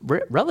it's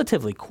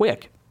relatively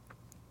quick.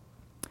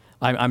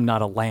 I'm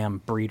not a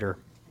lamb breeder,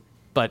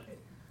 but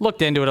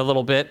looked into it a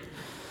little bit.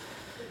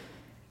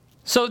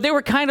 So they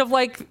were kind of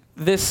like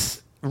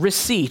this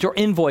receipt or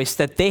invoice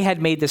that they had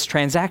made this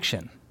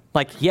transaction.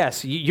 Like,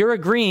 yes, you're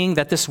agreeing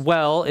that this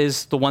well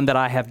is the one that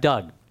I have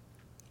dug.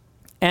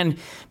 And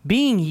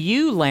being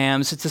ewe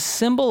lambs, it's a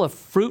symbol of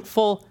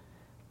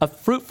a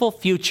fruitful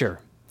future.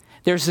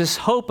 There's this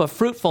hope of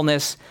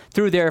fruitfulness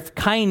through their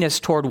kindness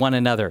toward one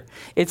another.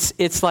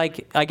 It's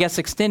like, I guess,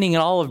 extending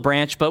an olive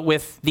branch, but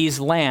with these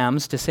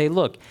lambs to say,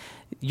 look,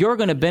 you're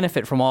going to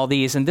benefit from all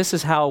these, and this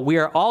is how we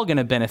are all going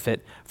to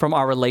benefit from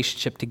our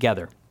relationship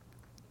together.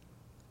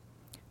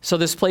 So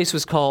this place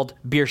was called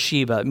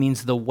Beersheba. It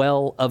means the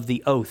well of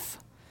the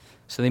oath.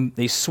 So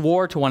they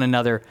swore to one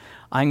another,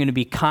 I'm going to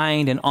be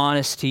kind and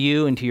honest to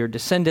you and to your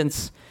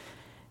descendants,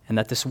 and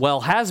that this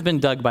well has been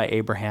dug by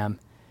Abraham,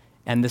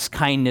 and this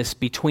kindness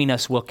between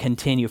us will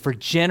continue for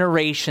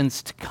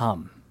generations to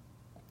come.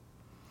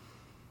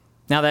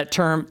 Now that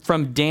term,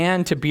 from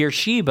Dan to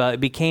Beersheba, it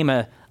became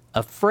a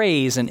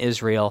phrase in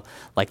Israel,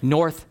 like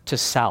north to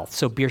south.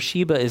 So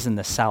Beersheba is in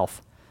the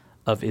south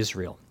of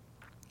Israel.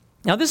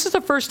 Now, this is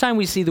the first time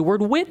we see the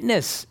word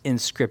witness in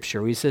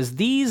Scripture. He says,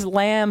 these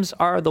lambs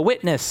are the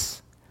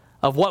witness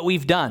of what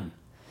we've done.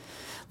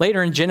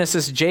 Later in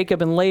Genesis,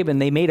 Jacob and Laban,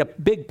 they made a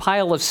big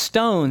pile of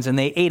stones and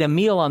they ate a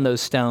meal on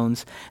those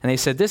stones. And they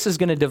said, this is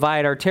going to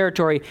divide our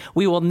territory.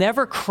 We will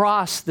never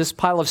cross this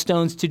pile of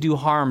stones to do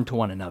harm to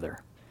one another.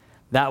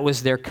 That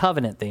was their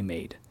covenant they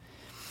made.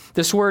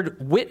 This word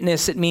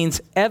witness, it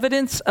means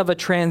evidence of a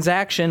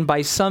transaction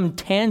by some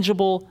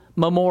tangible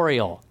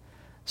memorial.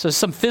 So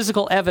some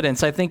physical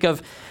evidence. I think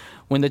of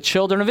when the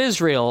children of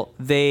Israel,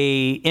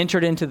 they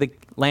entered into the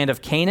land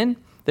of Canaan.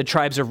 The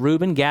tribes of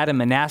Reuben, Gad, and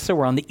Manasseh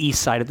were on the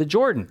east side of the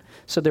Jordan.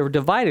 So they were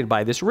divided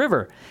by this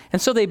river.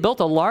 And so they built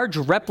a large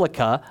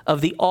replica of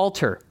the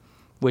altar,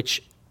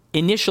 which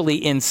initially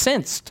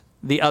incensed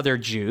the other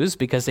Jews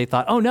because they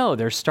thought, oh no,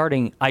 they're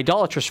starting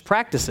idolatrous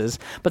practices.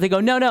 But they go,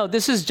 no,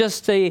 this is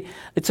just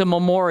it's a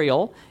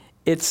memorial.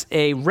 It's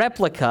a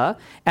replica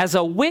as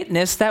a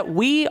witness that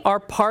we are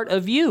part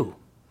of you.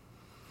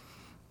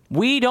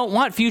 We don't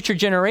want future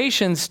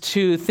generations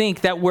to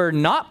think that we're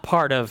not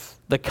part of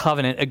the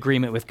covenant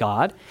agreement with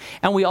God.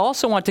 And we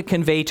also want to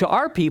convey to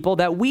our people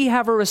that we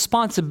have a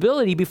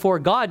responsibility before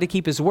God to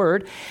keep his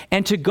word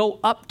and to go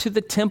up to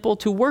the temple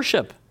to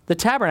worship the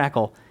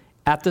tabernacle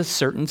at the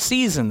certain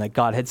season that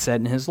God had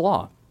said in his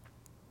law.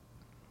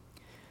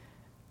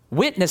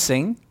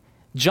 Witnessing,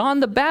 John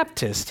the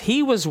Baptist,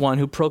 he was one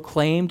who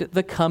proclaimed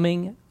the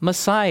coming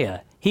Messiah.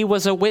 He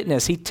was a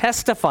witness. He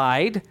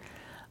testified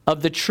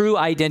of the true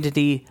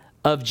identity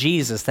of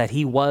Jesus, that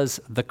he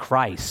was the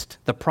Christ,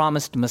 the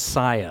promised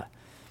Messiah,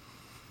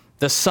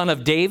 the Son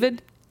of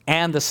David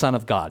and the Son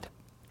of God.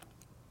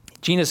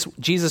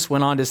 Jesus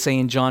went on to say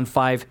in John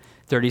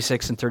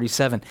 5:36 and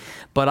 37,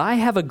 but I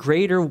have a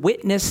greater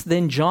witness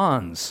than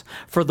John's,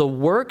 for the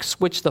works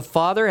which the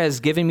Father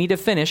has given me to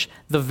finish,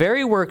 the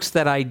very works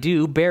that I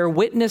do bear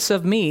witness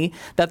of me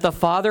that the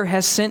Father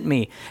has sent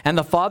me, and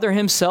the Father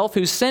himself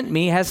who sent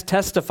me has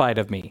testified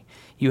of me.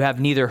 You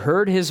have neither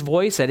heard his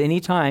voice at any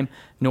time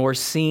nor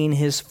seen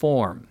his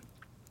form.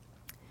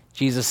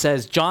 Jesus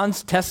says,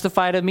 John's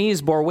testified of me,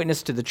 he's bore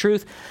witness to the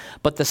truth,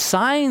 but the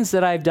signs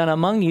that I've done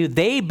among you,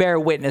 they bear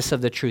witness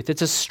of the truth.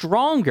 It's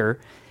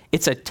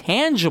a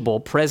tangible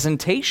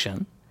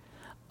presentation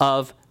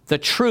of the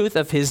truth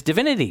of his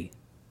divinity,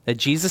 that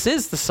Jesus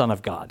is the Son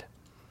of God.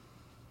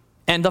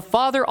 And the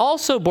Father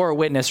also bore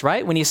witness,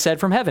 right, when he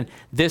said from heaven,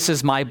 this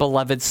is my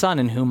beloved Son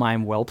in whom I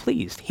am well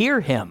pleased.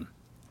 Hear him.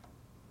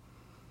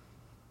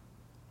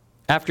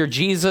 After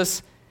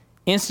Jesus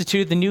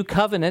instituted the new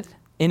covenant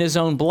in his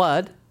own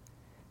blood,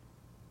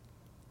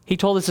 he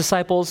told his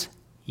disciples,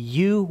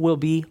 you will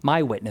be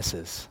my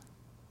witnesses.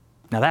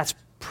 Now that's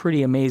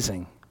pretty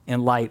amazing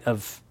in light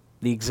of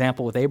the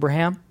example with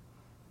Abraham.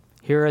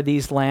 Here are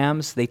these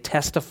lambs. They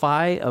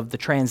testify of the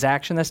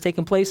transaction that's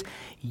taken place.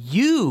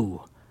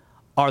 You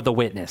are the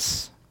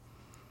witness.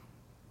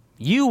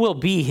 You will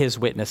be his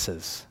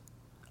witnesses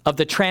of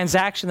the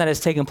transaction that has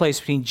taken place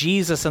between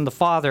Jesus and the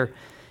Father,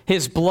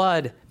 his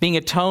blood being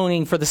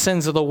atoning for the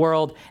sins of the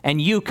world,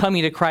 and you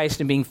coming to Christ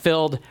and being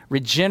filled,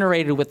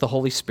 regenerated with the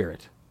Holy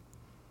Spirit.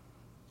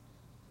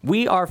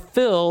 We are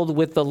filled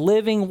with the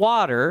living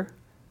water,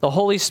 the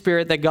Holy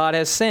Spirit that God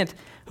has sent,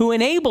 who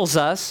enables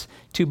us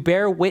to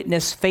bear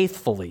witness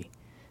faithfully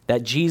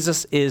that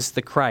Jesus is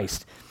the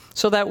Christ.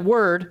 So that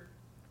word,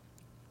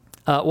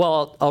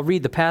 I'll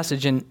read the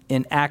passage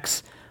in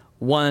Acts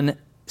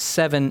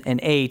 1:7 and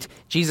 8.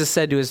 Jesus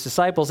said to his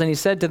disciples, and he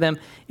said to them,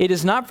 it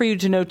is not for you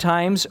to know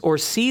times or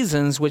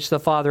seasons which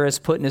the Father has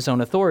put in his own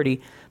authority,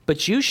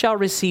 but you shall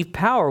receive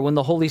power when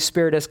the Holy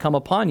Spirit has come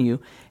upon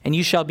you, and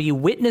you shall be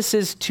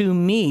witnesses to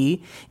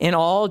me in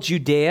all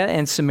Judea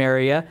and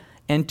Samaria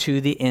and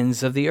to the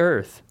ends of the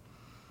earth.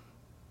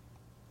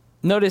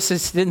 Notice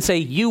it didn't say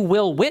you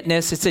will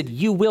witness, it said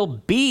you will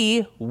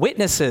be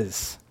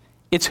witnesses.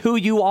 It's who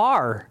you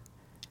are.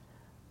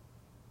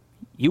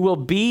 You will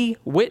be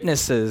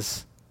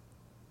witnesses.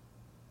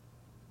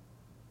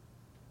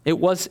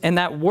 And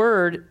that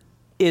word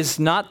is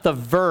not the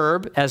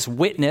verb as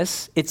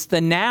witness, it's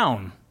the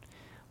noun,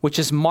 which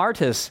is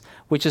martus,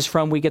 which is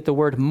from we get the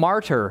word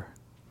martyr,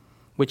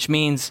 which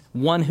means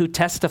one who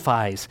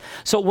testifies.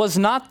 So it was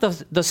not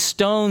the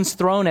stones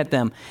thrown at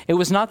them. It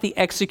was not the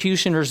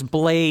executioner's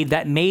blade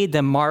that made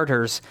them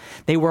martyrs.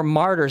 They were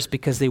martyrs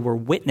because they were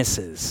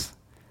witnesses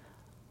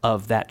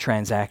of that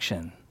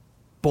transaction.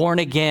 Born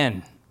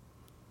again,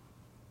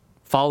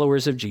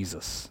 followers of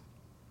Jesus.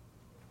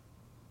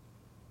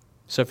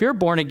 So if you're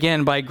born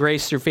again by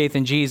grace through faith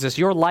in Jesus,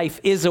 your life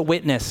is a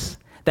witness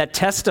that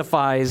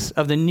testifies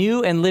of the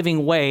new and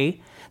living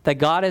way that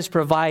God has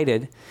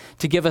provided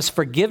to give us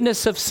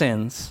forgiveness of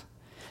sins,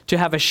 to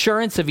have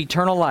assurance of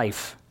eternal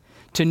life,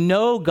 to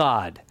know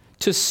God,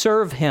 to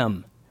serve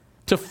him,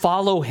 to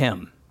follow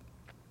him.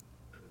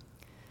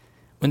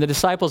 When the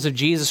disciples of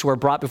Jesus were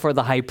brought before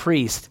the high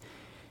priest,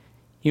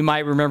 you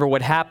might remember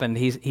what happened.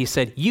 He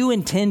said, you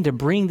intend to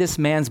bring this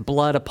man's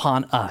blood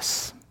upon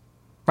us.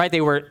 Right?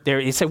 They were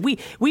there. He said,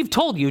 we've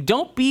told you,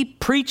 don't be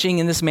preaching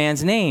in this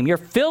man's name. You're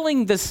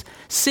filling this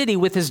city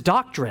with his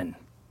doctrine.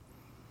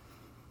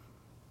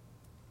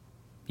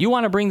 You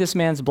want to bring this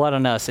man's blood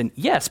on us? And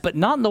yes, but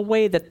not in the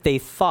way that they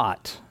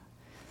thought.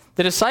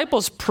 The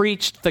disciples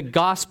preached the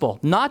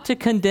gospel, not to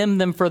condemn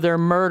them for their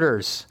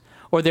murders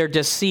or their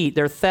deceit,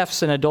 their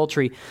thefts and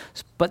adultery,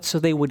 but so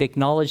they would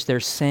acknowledge their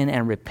sin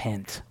and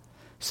repent,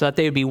 so that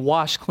they would be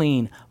washed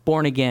clean,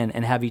 born again,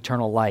 and have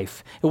eternal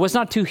life. It was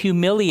not to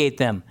humiliate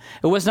them.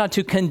 It was not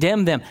to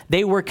condemn them.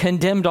 They were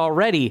condemned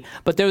already,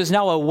 but there was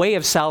now a way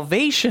of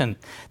salvation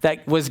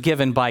that was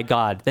given by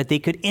God that they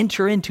could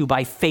enter into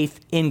by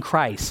faith in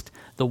Christ,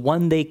 the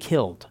one they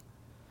killed.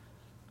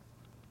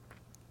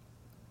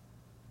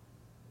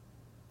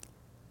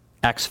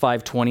 Acts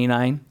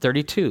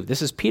 5:29-32.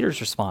 This is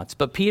Peter's response.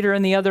 But Peter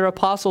and the other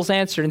apostles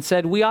answered and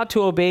said, "We ought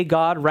to obey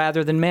God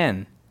rather than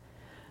men.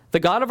 The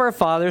God of our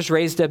fathers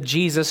raised up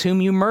Jesus,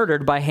 whom you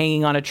murdered by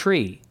hanging on a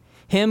tree.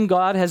 Him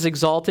God has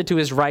exalted to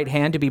his right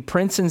hand to be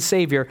Prince and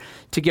Savior,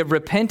 to give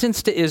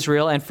repentance to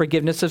Israel and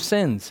forgiveness of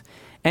sins.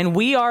 And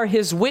we are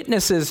his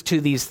witnesses to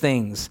these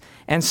things.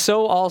 And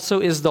so also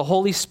is the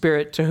Holy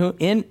Spirit,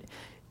 whom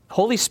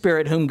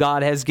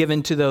God has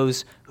given to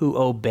those who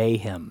obey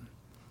him."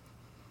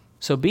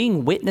 So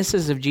being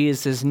witnesses of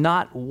Jesus is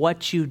not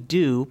what you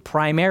do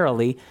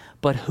primarily,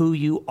 but who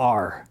you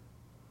are.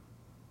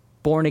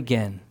 Born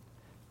again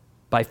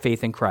by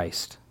faith in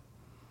Christ.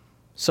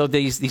 So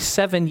these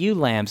 7 ewe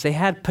lambs, they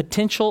had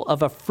potential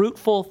of a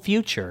fruitful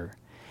future.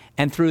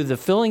 And through the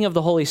filling of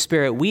the Holy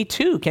Spirit, we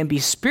too can be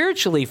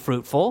spiritually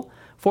fruitful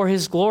for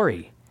his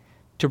glory,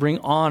 to bring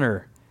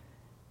honor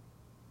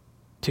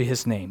to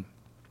his name.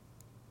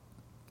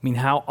 I mean,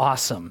 how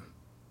awesome.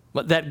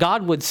 That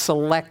God would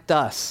select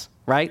us,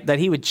 right? That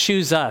he would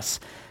choose us,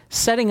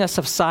 setting us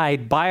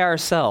aside by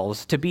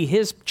ourselves to be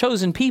his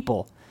chosen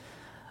people,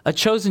 a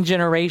chosen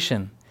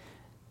generation,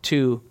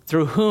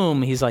 through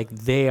whom he's like,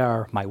 they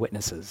are my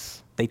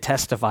witnesses. They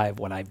testify of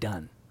what I've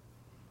done.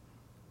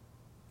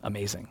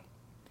 Amazing.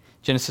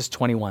 Genesis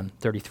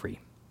 21:33.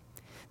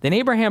 Then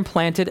Abraham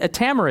planted a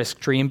tamarisk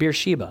tree in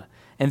Beersheba,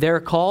 and there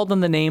called on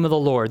the name of the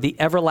Lord, the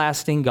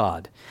everlasting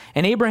God.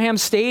 And Abraham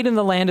stayed in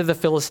the land of the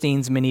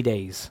Philistines many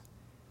days.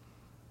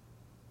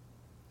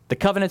 The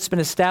covenant's been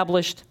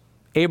established.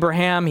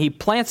 Abraham, he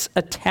plants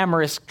a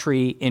tamarisk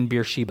tree in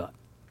Beersheba.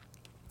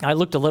 I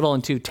looked a little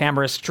into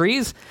tamarisk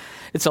trees.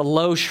 It's a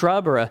low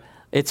shrub,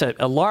 it's a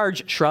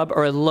large shrub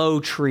or a low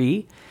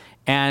tree,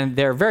 and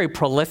they're very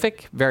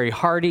prolific, very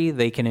hardy.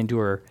 They can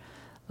endure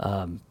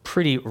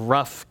pretty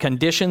rough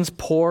conditions,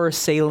 poor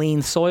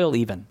saline soil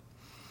even.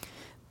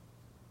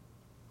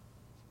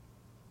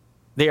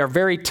 They are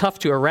very tough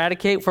to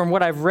eradicate. From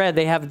what I've read,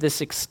 they have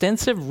this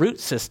extensive root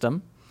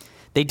system.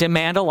 They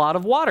demand a lot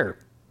of water.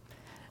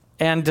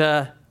 And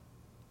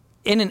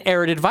in an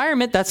arid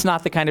environment, that's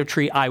not the kind of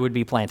tree I would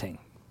be planting,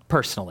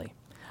 personally.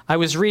 I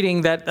was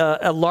reading that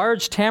a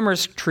large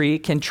tamarisk tree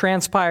can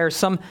transpire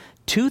some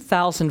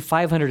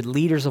 2,500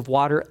 liters of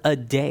water a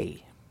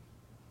day.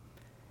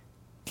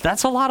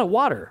 That's a lot of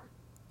water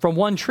from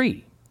one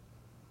tree.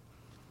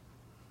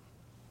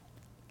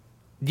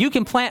 You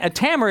can plant a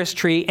tamarisk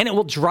tree and it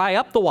will dry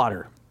up the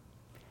water.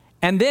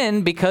 And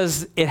then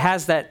because it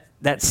has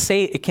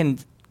it can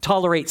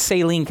tolerate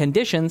saline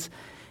conditions,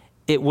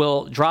 it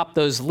will drop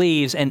those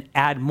leaves and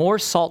add more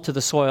salt to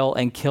the soil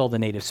and kill the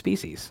native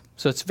species.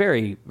 So it's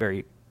very,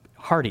 very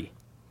hardy.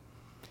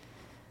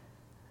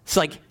 It's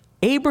like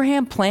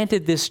Abraham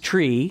planted this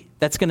tree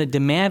that's going to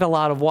demand a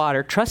lot of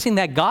water, trusting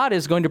that God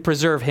is going to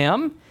preserve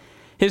him,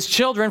 his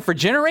children for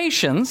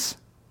generations,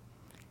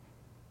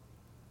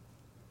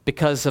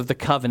 because of the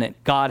covenant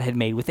God had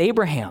made with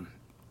Abraham.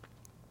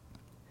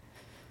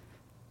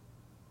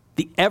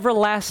 The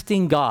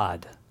everlasting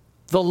God,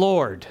 the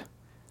Lord,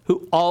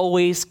 who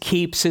always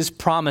keeps his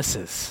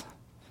promises.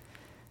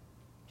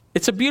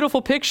 It's a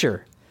beautiful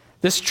picture.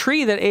 This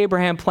tree that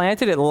Abraham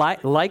planted, it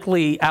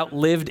likely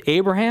outlived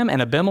Abraham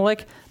and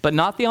Abimelech, but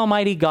not the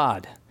Almighty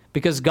God,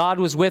 because God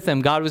was with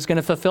him. God was going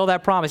to fulfill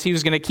that promise. He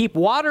was going to keep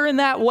water in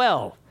that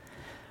well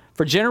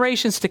for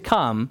generations to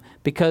come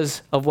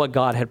because of what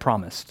God had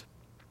promised.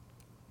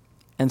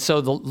 And so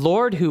the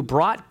Lord who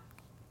brought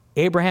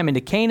Abraham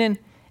into Canaan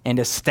and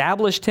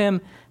established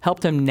him,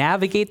 helped him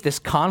navigate this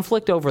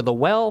conflict over the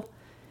well,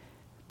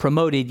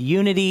 promoted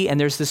unity, and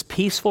there's this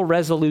peaceful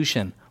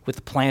resolution with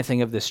the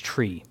planting of this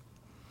tree.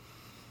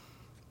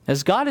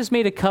 As God has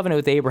made a covenant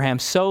with Abraham,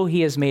 so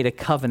he has made a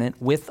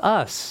covenant with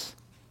us.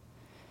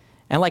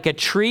 And like a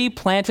tree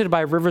planted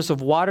by rivers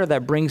of water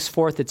that brings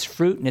forth its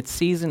fruit in its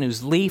season,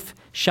 whose leaf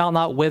shall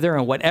not wither,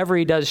 and whatever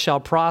he does shall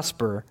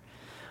prosper,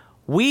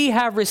 we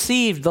have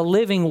received the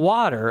living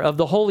water of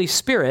the Holy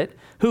Spirit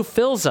who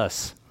fills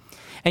us.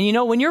 And you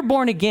know, when you're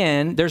born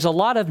again, there's a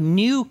lot of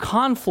new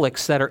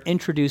conflicts that are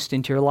introduced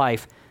into your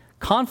life,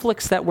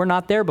 conflicts that were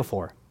not there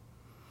before.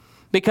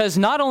 Because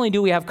not only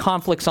do we have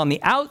conflicts on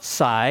the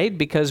outside,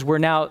 because we're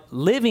now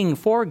living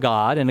for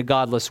God in a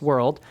godless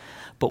world,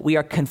 but we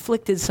are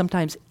conflicted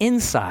sometimes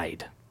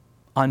inside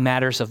on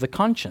matters of the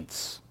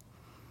conscience.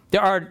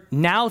 There are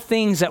now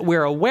things that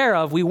we're aware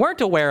of, we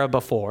weren't aware of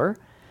before,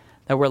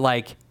 that we're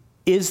like,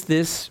 is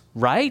this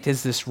right?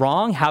 Is this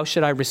wrong? How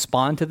should I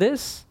respond to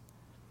this?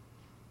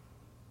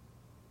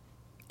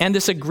 And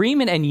this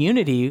agreement and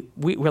unity,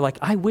 we're like,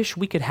 I wish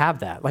we could have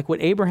that. Like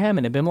what Abraham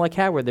and Abimelech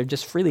had, where they're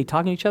just freely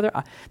talking to each other.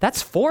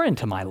 That's foreign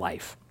to my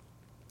life.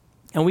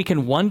 And we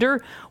can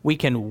wonder, we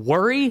can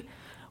worry,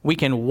 we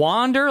can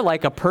wander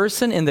like a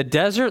person in the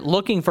desert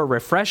looking for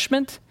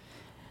refreshment.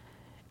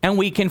 And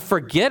we can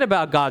forget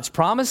about God's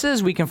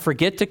promises. We can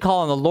forget to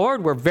call on the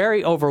Lord. We're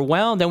very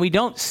overwhelmed, and we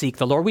don't seek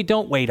the Lord. We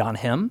don't wait on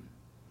him.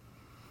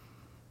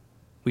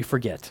 We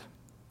forget.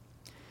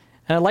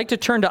 And I'd like to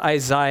turn to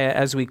Isaiah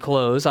as we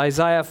close.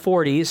 Isaiah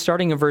 40,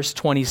 starting in verse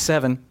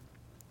 27.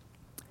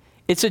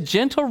 It's a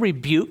gentle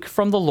rebuke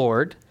from the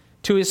Lord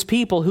to his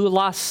people who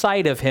lost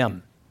sight of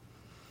him.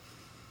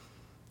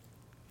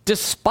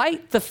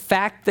 Despite the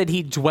fact that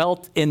he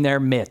dwelt in their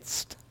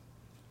midst.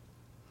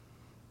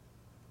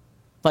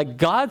 Like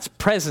God's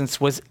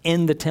presence was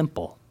in the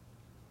temple.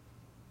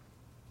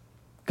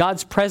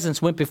 God's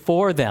presence went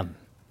before them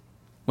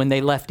when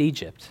they left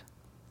Egypt.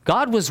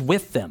 God was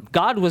with them.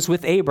 God was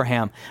with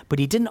Abraham, but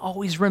he didn't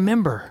always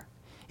remember.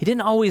 He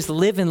didn't always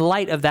live in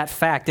light of that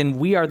fact, and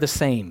we are the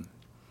same.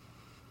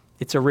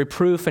 It's a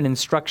reproof and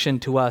instruction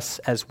to us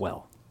as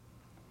well.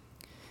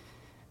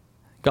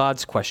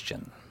 God's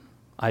question,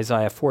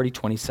 Isaiah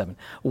 40:27.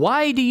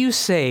 Why do you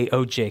say,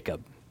 O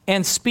Jacob,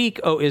 and speak,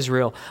 O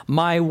Israel,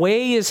 my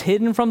way is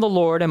hidden from the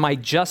Lord, and my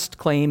just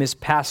claim is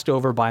passed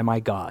over by my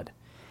God?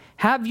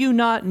 Have you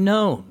not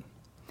known?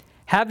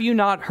 Have you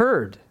not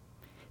heard?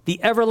 The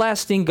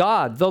everlasting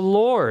God, the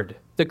Lord,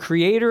 the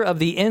creator of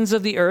the ends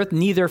of the earth,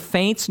 neither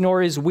faints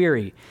nor is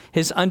weary.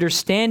 His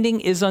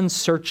understanding is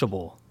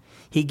unsearchable.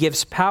 He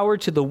gives power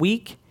to the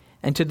weak,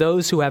 and to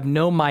those who have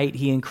no might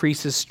he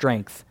increases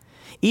strength.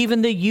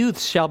 Even the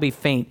youths shall be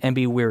faint and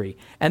be weary,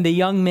 and the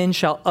young men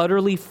shall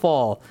utterly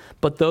fall.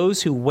 But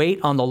those who wait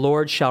on the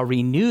Lord shall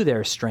renew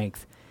their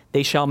strength.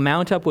 They shall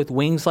mount up with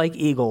wings like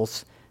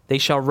eagles. They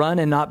shall run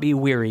and not be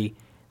weary.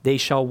 They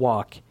shall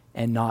walk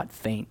and not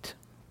faint.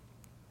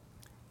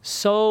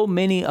 So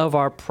many of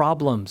our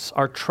problems,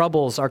 our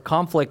troubles, our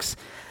conflicts,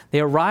 they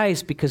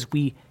arise because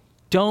we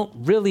don't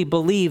really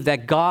believe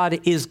that God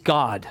is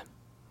God.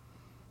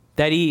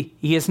 That he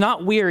is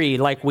not weary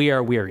like we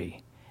are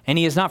weary. And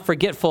he is not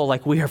forgetful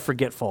like we are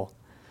forgetful.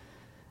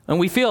 And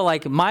we feel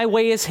like my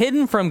way is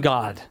hidden from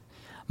God.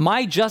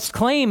 My just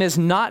claim is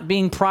not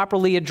being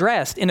properly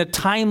addressed in a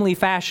timely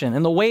fashion,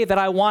 in the way that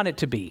I want it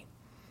to be.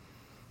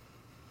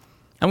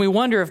 And we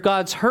wonder if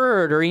God's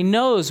heard or he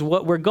knows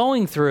what we're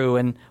going through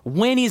and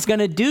when he's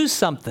going to do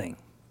something.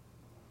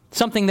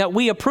 Something that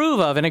we approve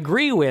of and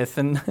agree with,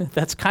 and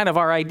that's kind of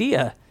our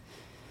idea.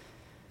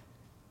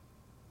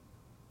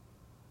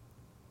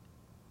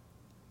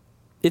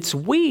 It's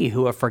we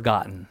who have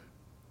forgotten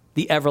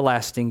the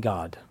everlasting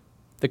God,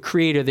 the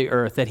creator of the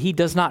earth, that he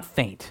does not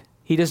faint,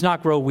 he does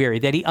not grow weary,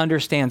 that he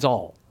understands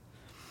all.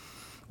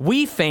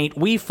 We faint,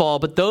 we fall,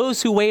 but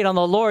those who wait on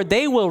the Lord,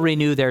 they will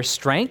renew their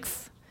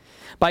strength.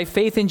 By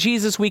faith in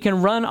Jesus, we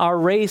can run our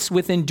race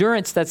with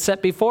endurance that's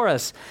set before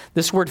us.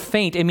 This word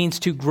faint, it means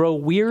to grow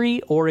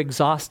weary or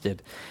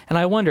exhausted. And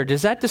I wonder,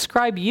 does that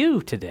describe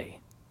you today?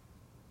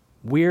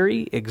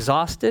 Weary,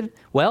 exhausted?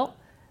 Well,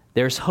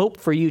 there's hope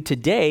for you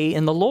today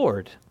in the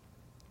Lord,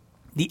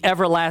 the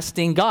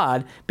everlasting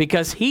God,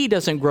 because he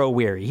doesn't grow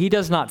weary. He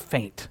does not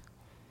faint.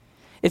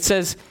 It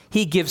says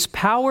he gives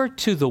power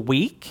to the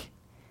weak,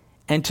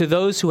 and to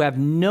those who have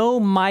no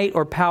might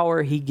or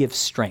power, he gives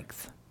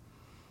strength.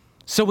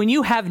 So when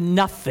you have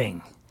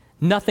nothing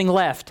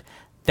left,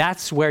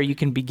 that's where you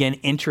can begin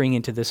entering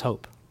into this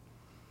hope.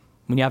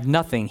 When you have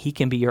nothing, he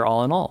can be your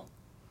all in all.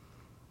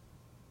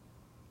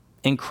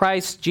 In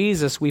Christ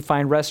Jesus, we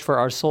find rest for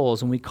our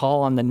souls, and we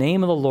call on the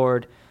name of the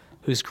Lord,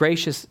 whose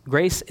grace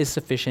is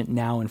sufficient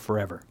now and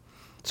forever.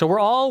 So we're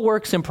all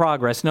works in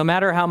progress, no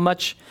matter how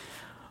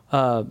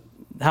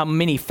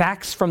many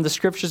facts from the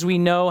scriptures we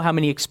know, how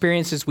many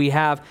experiences we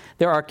have.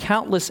 There are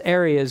countless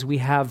areas we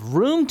have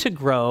room to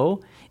grow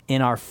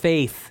in our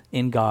faith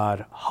in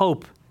God,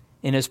 hope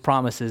in his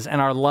promises,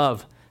 and our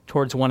love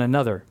towards one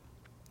another.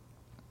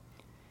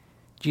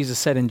 Jesus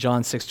said in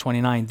John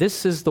 6:29,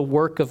 "This is the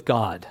work of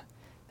God,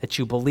 that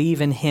you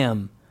believe in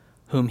him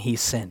whom he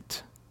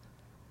sent."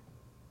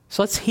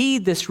 So let's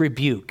heed this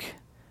rebuke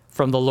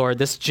from the Lord,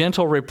 this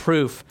gentle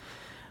reproof.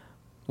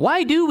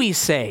 Why do we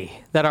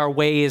say that our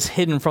way is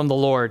hidden from the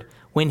Lord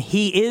when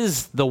he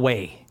is the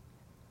way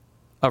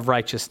of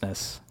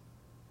righteousness?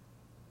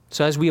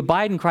 So as we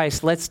abide in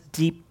Christ, let's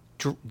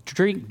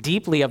drink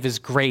deeply of his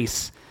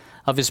grace,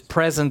 of his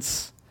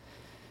presence,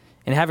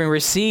 and having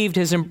received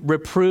his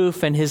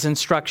reproof and his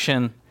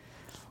instruction,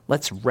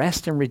 let's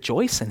rest and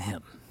rejoice in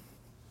him.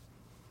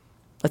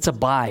 Let's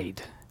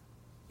abide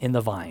in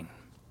the vine.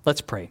 Let's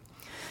pray.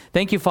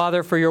 Thank you,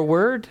 Father, for your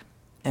word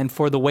and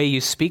for the way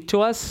you speak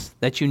to us,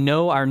 that you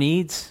know our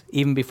needs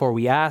even before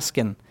we ask,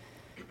 and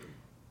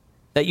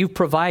that you've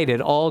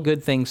provided all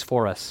good things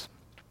for us.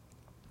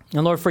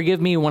 And Lord, forgive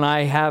me when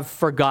I have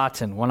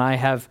forgotten, when I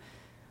have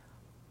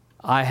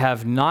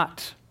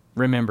not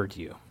remembered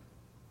you,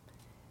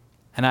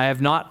 and I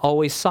have not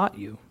always sought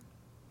you.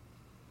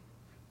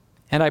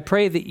 And I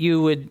pray that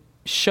you would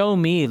show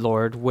me,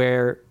 Lord,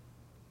 where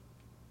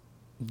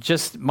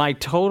just my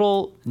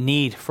total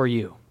need for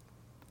you.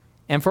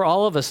 And for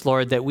all of us,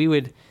 Lord, that we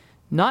would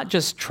not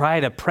just try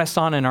to press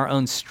on in our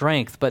own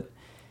strength, but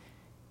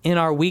in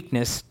our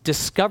weakness,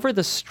 discover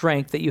the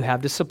strength that you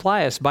have to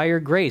supply us by your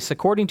grace,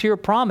 according to your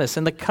promise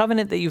and the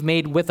covenant that you've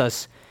made with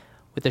us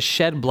with the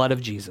shed blood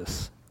of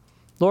Jesus.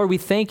 Lord, we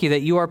thank you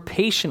that you are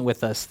patient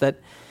with us, that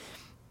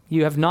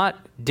you have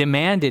not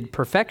demanded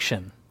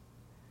perfection,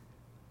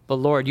 but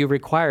Lord, you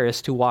require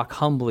us to walk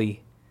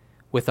humbly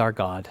with our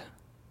God,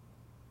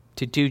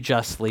 to do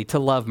justly, to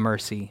love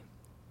mercy,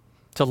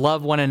 to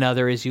love one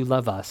another as you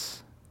love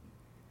us.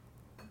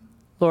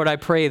 Lord, I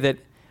pray that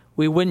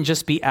we wouldn't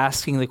just be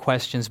asking the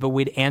questions, but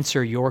we'd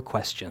answer your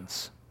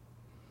questions.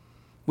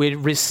 We'd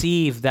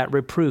receive that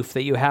reproof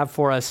that you have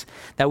for us,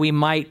 that we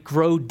might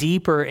grow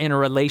deeper in a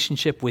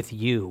relationship with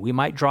you. We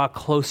might draw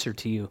closer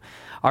to you.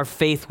 Our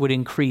faith would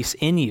increase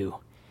in you.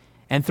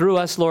 And through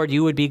us, Lord,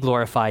 you would be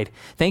glorified.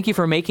 Thank you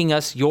for making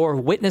us your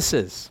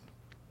witnesses,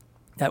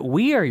 that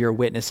we are your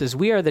witnesses.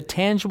 We are the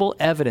tangible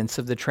evidence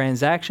of the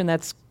transaction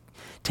that's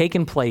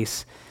taken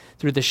place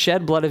through the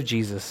shed blood of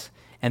Jesus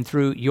and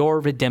through your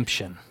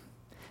redemption.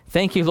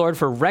 Thank you, Lord,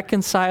 for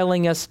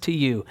reconciling us to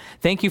you.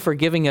 Thank you for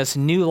giving us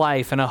new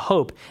life and a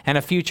hope and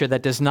a future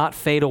that does not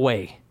fade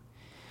away.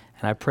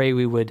 And I pray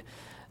we would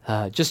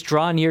just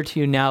draw near to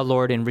you now,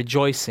 Lord, in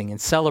rejoicing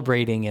and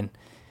celebrating and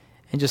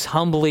just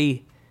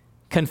humbly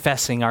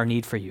confessing our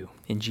need for you.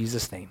 In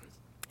Jesus' name,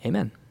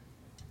 amen.